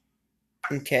Halloween.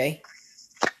 Okay.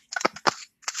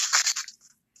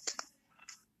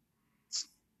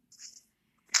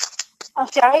 I'm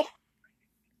sorry.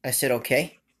 I said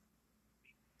okay.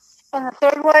 And the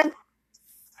third one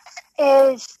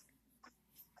is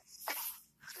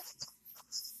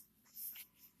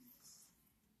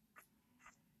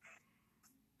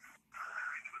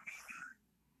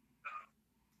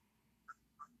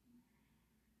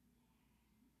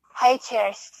high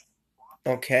chairs.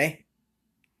 Okay.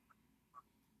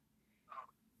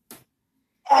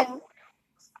 And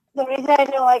the reason I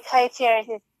don't like high chairs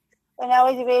is when I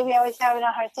was a baby, I was having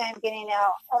a hard time getting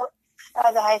out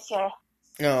of the high chair.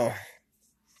 Oh.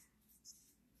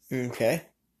 Okay.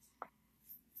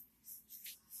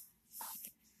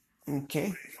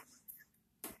 Okay.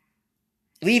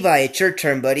 Levi, it's your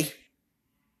turn, buddy.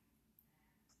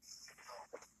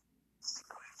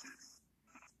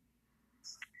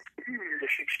 The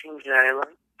 16s that I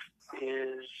like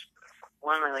is,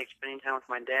 1, I like spending time with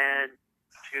my dad.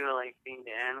 2, I like being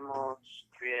the animals.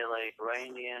 3, I like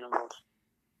riding the animals.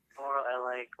 4, I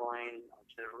like going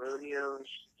to the rodeos.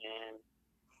 And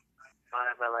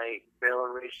 5, I like barrel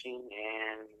racing.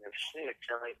 And 6, I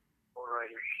like bull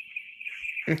riding.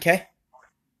 Okay.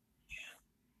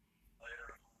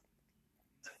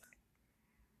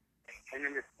 And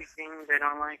then the 2 things I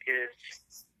don't like is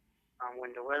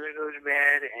when the weather goes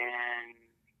bad and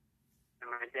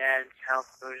my dad's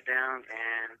health goes down,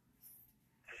 and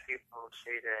people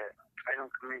say that I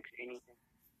don't commit to anything.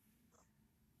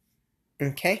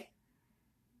 Okay.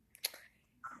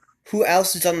 Who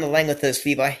else is on the line with us,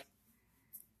 Levi?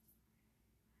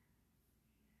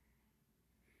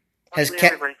 Has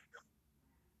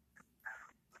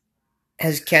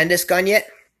Candace gone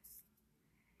yet?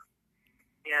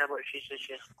 Yeah, but she says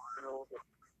she has to learn a little bit.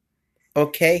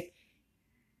 Okay.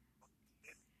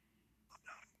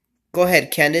 Go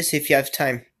ahead, Candace, if you have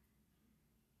time.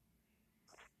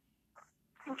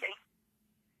 Okay.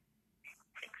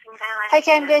 Hi,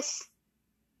 Candace.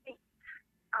 Things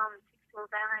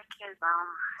I like is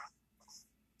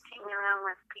hanging around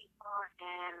with people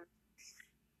and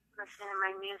listening to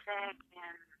my music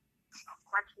and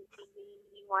watching TV,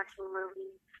 watching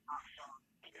movies,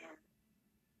 and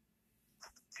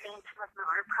doing some of my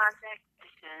art projects,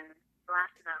 and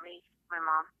last but not least, my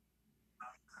mom.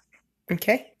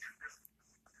 Okay.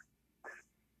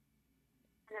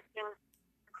 And the things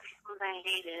I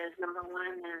hate is, number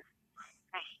 1 is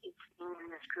I hate staying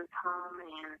in this group home,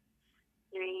 and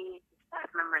 3, staff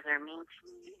members are mean to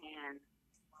me, and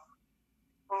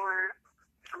 4,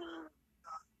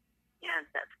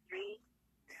 that's 3.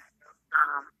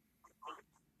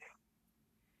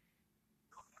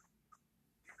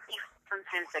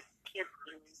 Sometimes the kids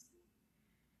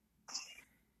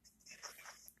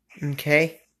do.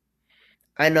 Okay.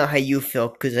 I know how you feel,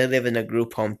 because I live in a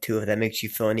group home, too, if that makes you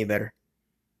feel any better.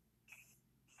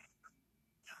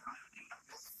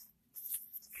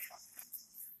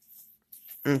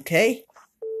 Okay.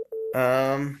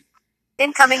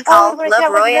 Incoming call,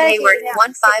 Love Roya Hayward,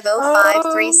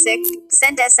 150536.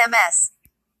 Send SMS.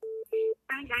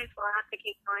 Alright guys, we'll have to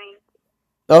keep going.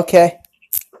 Okay.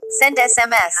 Send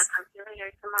SMS. I'll talk to you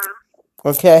later tomorrow.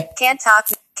 Okay. Can't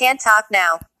talk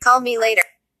now. Call me later.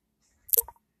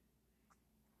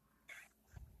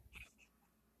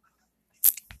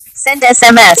 Send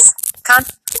SMS.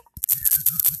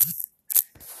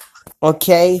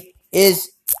 Okay.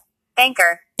 Is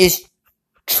Anchor.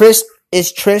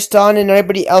 Trist on and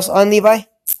everybody else on, Levi?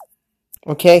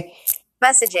 Okay.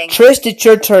 Messaging. Trist, it's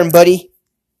your turn, buddy.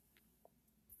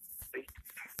 The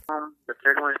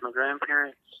 3rd one is my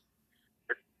grandparents.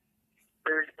 The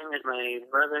 3rd thing is my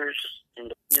brothers and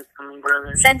the incoming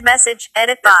brothers. Send message.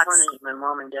 Edit This box. one is my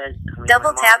mom and dad.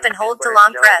 Double tap and hold to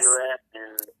long press.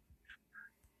 And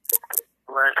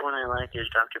the last one I like is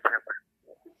Dr. Pepper.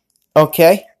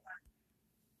 Okay.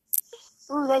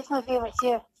 Ooh, that's my favorite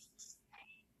too.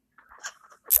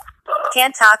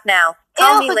 Can't talk now.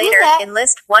 Call me later. In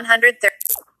list 130.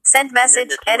 Send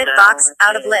message. Edit box.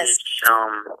 Out of list.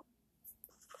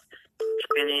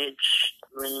 Spinach.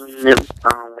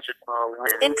 What's it called?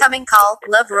 Incoming call.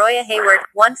 Love Roya Hayward.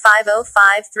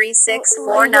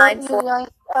 15053649.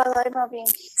 Lima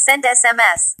beans. Send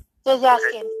SMS. Just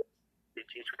asking.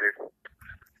 It's weird.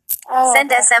 Oh,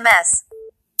 Send SMS.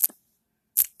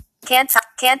 Can't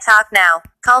Can't talk now.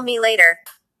 Call me later.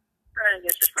 I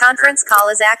guess it's Conference call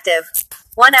is active.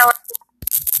 1 hour.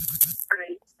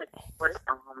 What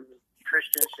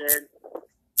Tristan said.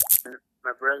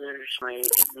 My brothers, my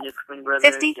new twin brothers.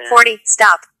 50, 40,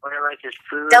 stop. What I like is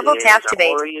food. Double is tap to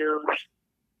bait. Oreos.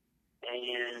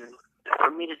 And for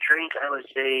me to drink, I would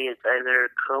say it's either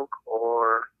Coke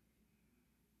or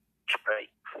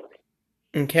Sprite.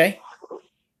 Okay.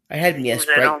 I had me a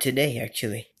Sprite today,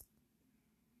 actually.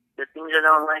 The things I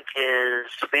don't like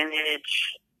is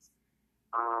spinach,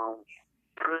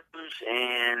 prunes,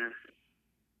 and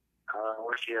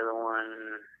what's the other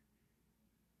one?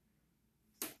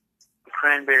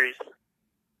 Cranberries.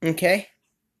 Okay.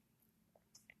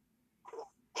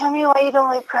 Tell me why you don't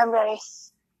like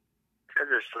cranberries. Because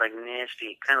it's like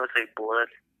nasty. Kind of looks like blood.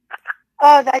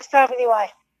 Oh, that's probably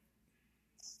why.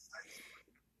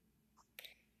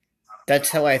 That's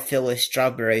how I feel with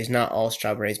strawberries. Not all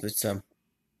strawberries, but some.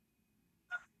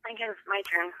 I guess it's my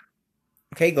turn.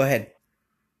 Okay, go ahead.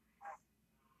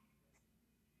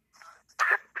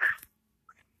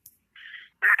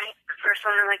 Alright, the first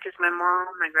one I like is my mom,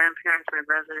 my grandparents, my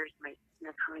brothers, my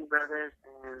twin brothers,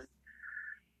 and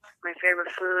my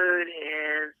favorite food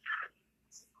is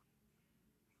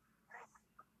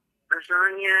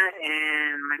lasagna,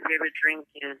 and my favorite drink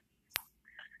is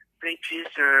grape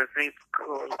juice or grape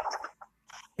cola.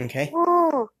 Okay.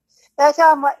 Ooh, that's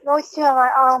all my. Those two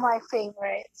are all my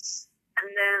favorites.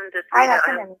 And then the I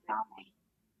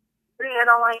three I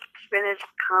don't like spinach,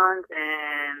 cons,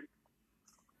 and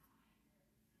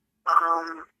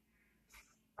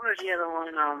what was the other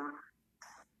one?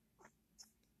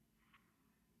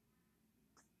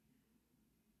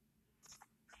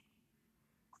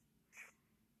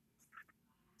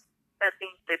 That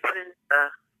thing they put in the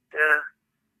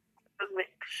mix.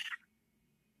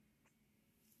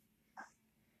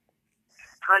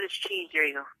 Cottage cheese. There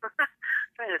you go.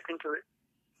 Trying to think of it.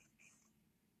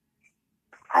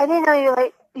 I didn't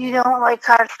know you don't like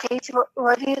cottage cheese.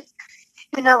 What do you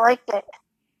not like it?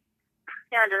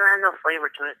 Yeah, it doesn't have no flavor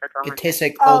to it. That's all. It tastes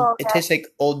like Oh, old. okay. It tastes like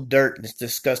old dirt. It's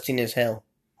disgusting as hell.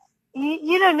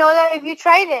 You don't know that if you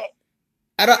tried it.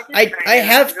 I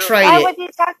have tried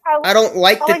it. I don't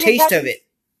like the taste of it.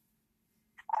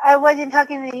 I wasn't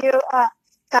talking to you, Kyle.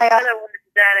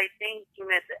 That I think you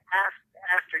meant the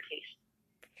aftertaste.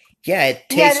 Yeah, it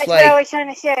tastes yeah, that's like. what I was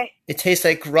trying to say. It tastes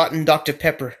like rotten Dr.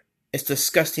 Pepper. It's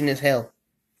disgusting as hell.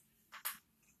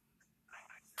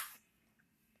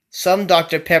 Some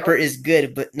Dr. Pepper is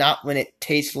good, but not when it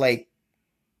tastes like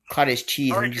cottage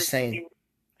cheese. I'm just saying.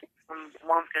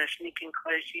 Mom's gonna sneak in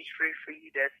cottage cheese for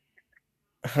you, Dad.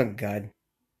 Oh God.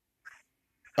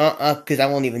 Because I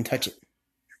won't even touch it.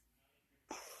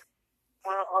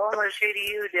 Well, all I'm gonna say to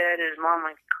you, Dad, is Mom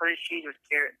likes cottage cheese with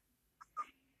carrot.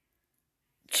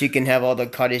 She can have all the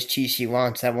cottage cheese she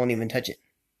wants. I won't even touch it.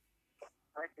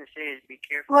 All I can say is be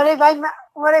careful. What if I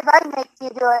make you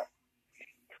do it?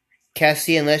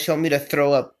 Cassie, unless you want me to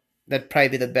throw up, that'd probably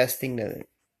be the best thing to.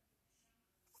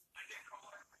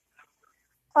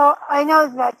 Oh, I know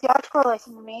that Josh will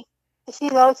listen to me.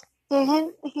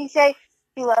 Didn't he say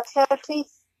he loves cottage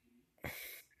cheese?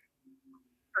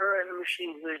 Alright, let me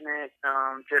see who's next.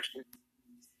 Justin.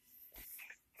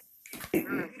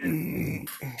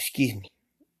 Excuse me.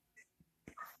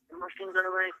 The most things I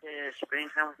like is spending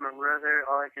time with my brother.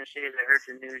 All I can say is I heard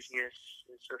the news. Yes,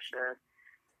 it's so sad.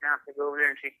 Now have to go over there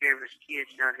and take care of his kids.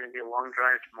 Now it's going to be a long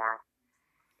drive tomorrow.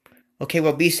 Okay,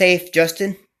 well, be safe,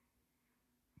 Justin.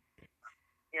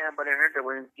 Yeah, but I heard that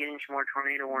we're getting some more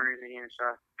tornado warnings again,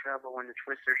 so travel when the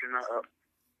twisters are not up.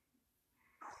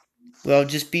 Well,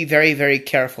 just be very, very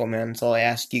careful, man. That's all I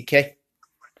ask you, okay?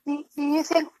 Do you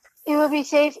think it would be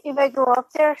safe if I go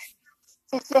up there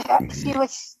just to see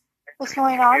what's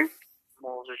going on?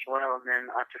 Animals as well, and then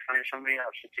I have to find somebody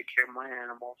else to take care of my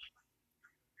animals.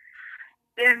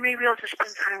 Then maybe I'll just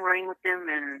spend time running with them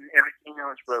and everything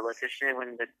else. But like I said,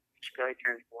 when the sky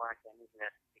turns black, I need to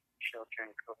take shelter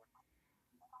and cover.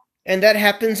 And that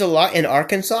happens a lot in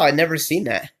Arkansas. I've never seen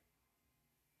that.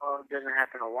 Well, it doesn't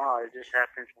happen a lot. It just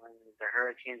happens when the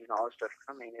hurricanes and all this stuff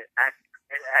coming. It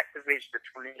activates the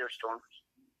tornado storms.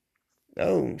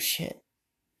 Oh, shit.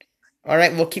 All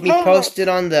right, well, keep me posted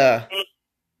on the...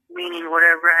 Meaning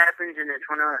whatever happens in the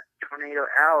tornado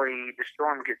alley, the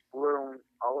storm gets blown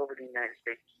all over the United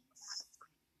States.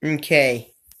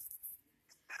 Okay.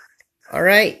 All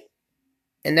right.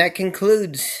 And that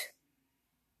concludes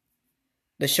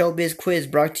the Showbiz Quiz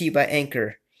brought to you by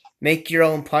Anchor. Make your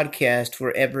own podcast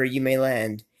wherever you may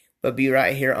land, but be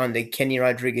right here on the Kenny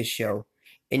Rodriguez Show.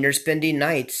 And you're spending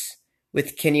nights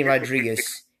with Kenny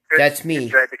Rodriguez. That's me.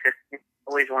 That's right, because he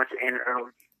always wants to end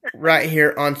early. right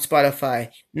here on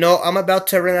Spotify. No, I'm about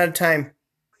to run out of time.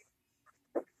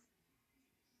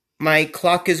 My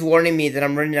clock is warning me that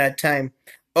I'm running out of time.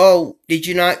 Oh, did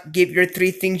you not give your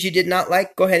 3 things you did not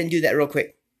like? Go ahead and do that real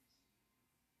quick.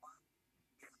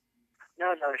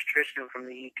 No, it's Tristan from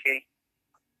the UK.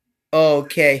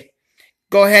 Okay.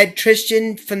 Go ahead,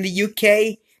 Tristan from the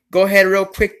UK. Go ahead real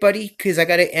quick, buddy, because I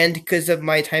got to end because of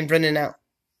my time running out.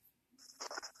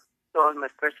 So my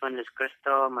first one is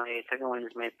Crystal. My second one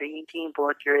is my painting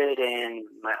portrait and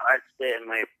my art set and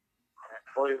my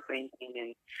photo painting.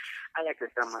 And I like to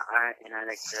sell my art and I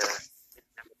like to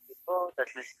people.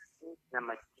 That's my thing. And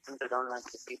my I don't like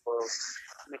the people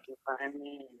making fun of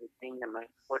me and saying that my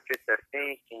portraits are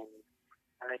fake. And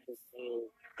I like to say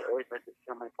they always like to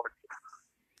steal my portraits.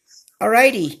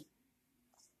 Alrighty.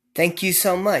 Thank you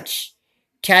so much.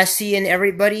 Cassie and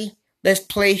everybody, let's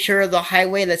play Here the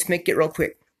Highway. Let's make it real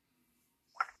quick.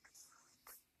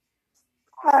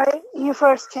 Alright, you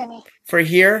first, Kenny. For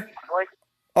here?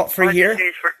 Oh, for here?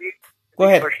 Go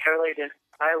ahead. For Charlie, the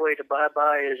highway to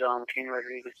bye-bye is King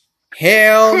Rodriguez.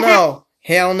 Hell no.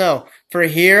 Hell no. For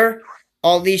here,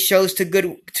 all these shows to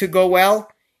go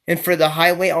well, and for the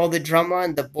highway, all the drama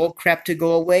and the bull crap to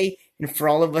go away, and for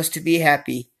all of us to be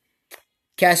happy.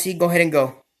 Cassie, go ahead and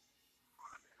go.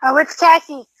 Oh, it's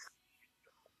Cassie.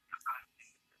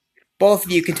 Both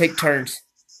of you can take turns.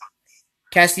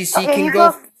 Cassie C Okay, can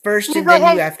go first, and then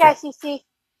you after. Cassie C.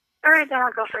 Alright, then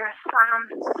I'll go first.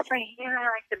 For here, I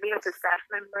like to be with the staff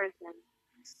members, and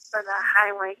for the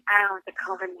highway, I don't want the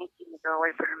COVID-19 to go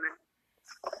away for a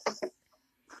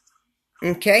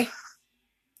minute. Okay.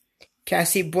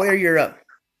 Cassie Boyer, you're up.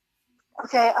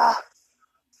 Okay,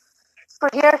 for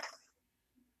here,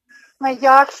 my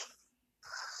Josh,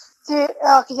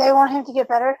 because I want him to get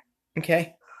better.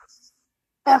 Okay.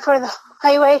 And for the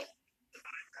highway,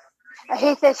 I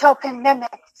hate this whole pandemic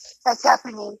that's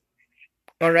happening.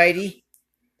 Alrighty.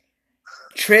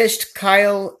 Trish,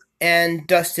 Kyle, and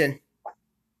Dustin.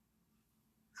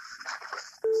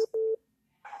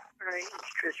 Alright,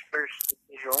 Trish first.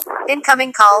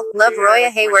 Incoming call, Love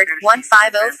Roya Hayward,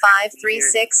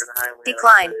 150536.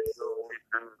 Decline.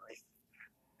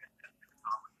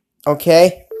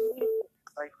 Okay.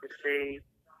 I like to say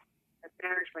my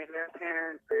parents, my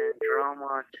grandparents, and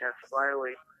drama to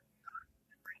flyaway.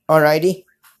 Alrighty.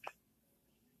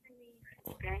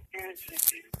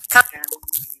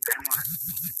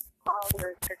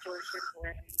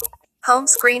 Home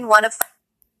screen 1 of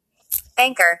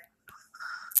Anchor.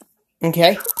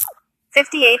 Okay.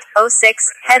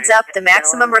 5806. Heads up, the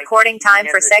maximum recording time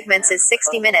for segments is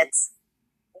 60 minutes.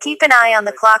 Keep an eye on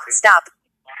the clock. Stop.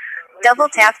 Double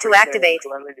tap to activate.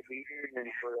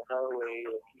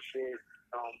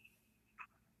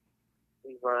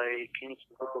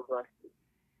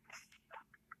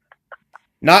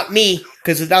 Not me,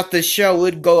 because without the show,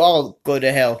 we'd all go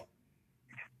to hell.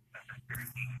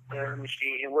 Let me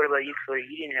see. And what about you, Cody?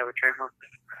 You didn't have a turn, huh?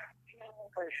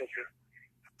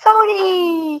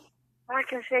 Tony! All I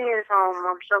can say is,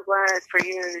 I'm so glad for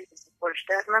you, for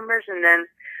staff members, and then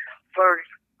for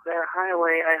the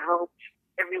highway, I hope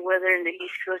every weather in the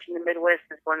East Coast and the Midwest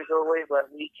is going to go away, but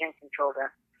we can't control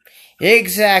that.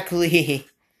 Exactly.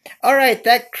 All right,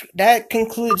 that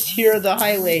concludes Here the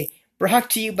Highway, brought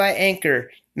to you by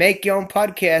Anchor. Make your own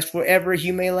podcast wherever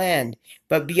you may land,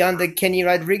 but be on the Kenny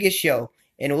Rodriguez Show,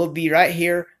 and we'll be right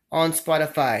here on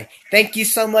Spotify. Thank you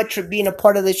so much for being a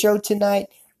part of the show tonight.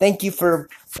 Thank you for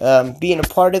being a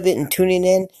part of it and tuning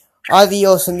in.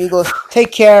 Adios, amigos.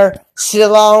 Take care. Sit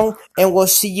along, and we'll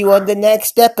see you on the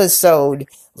next episode.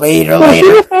 Later,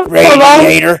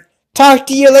 radiator. Talk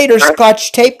to you later,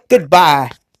 Scotch Tape. Goodbye.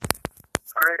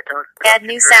 Add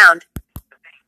new sound.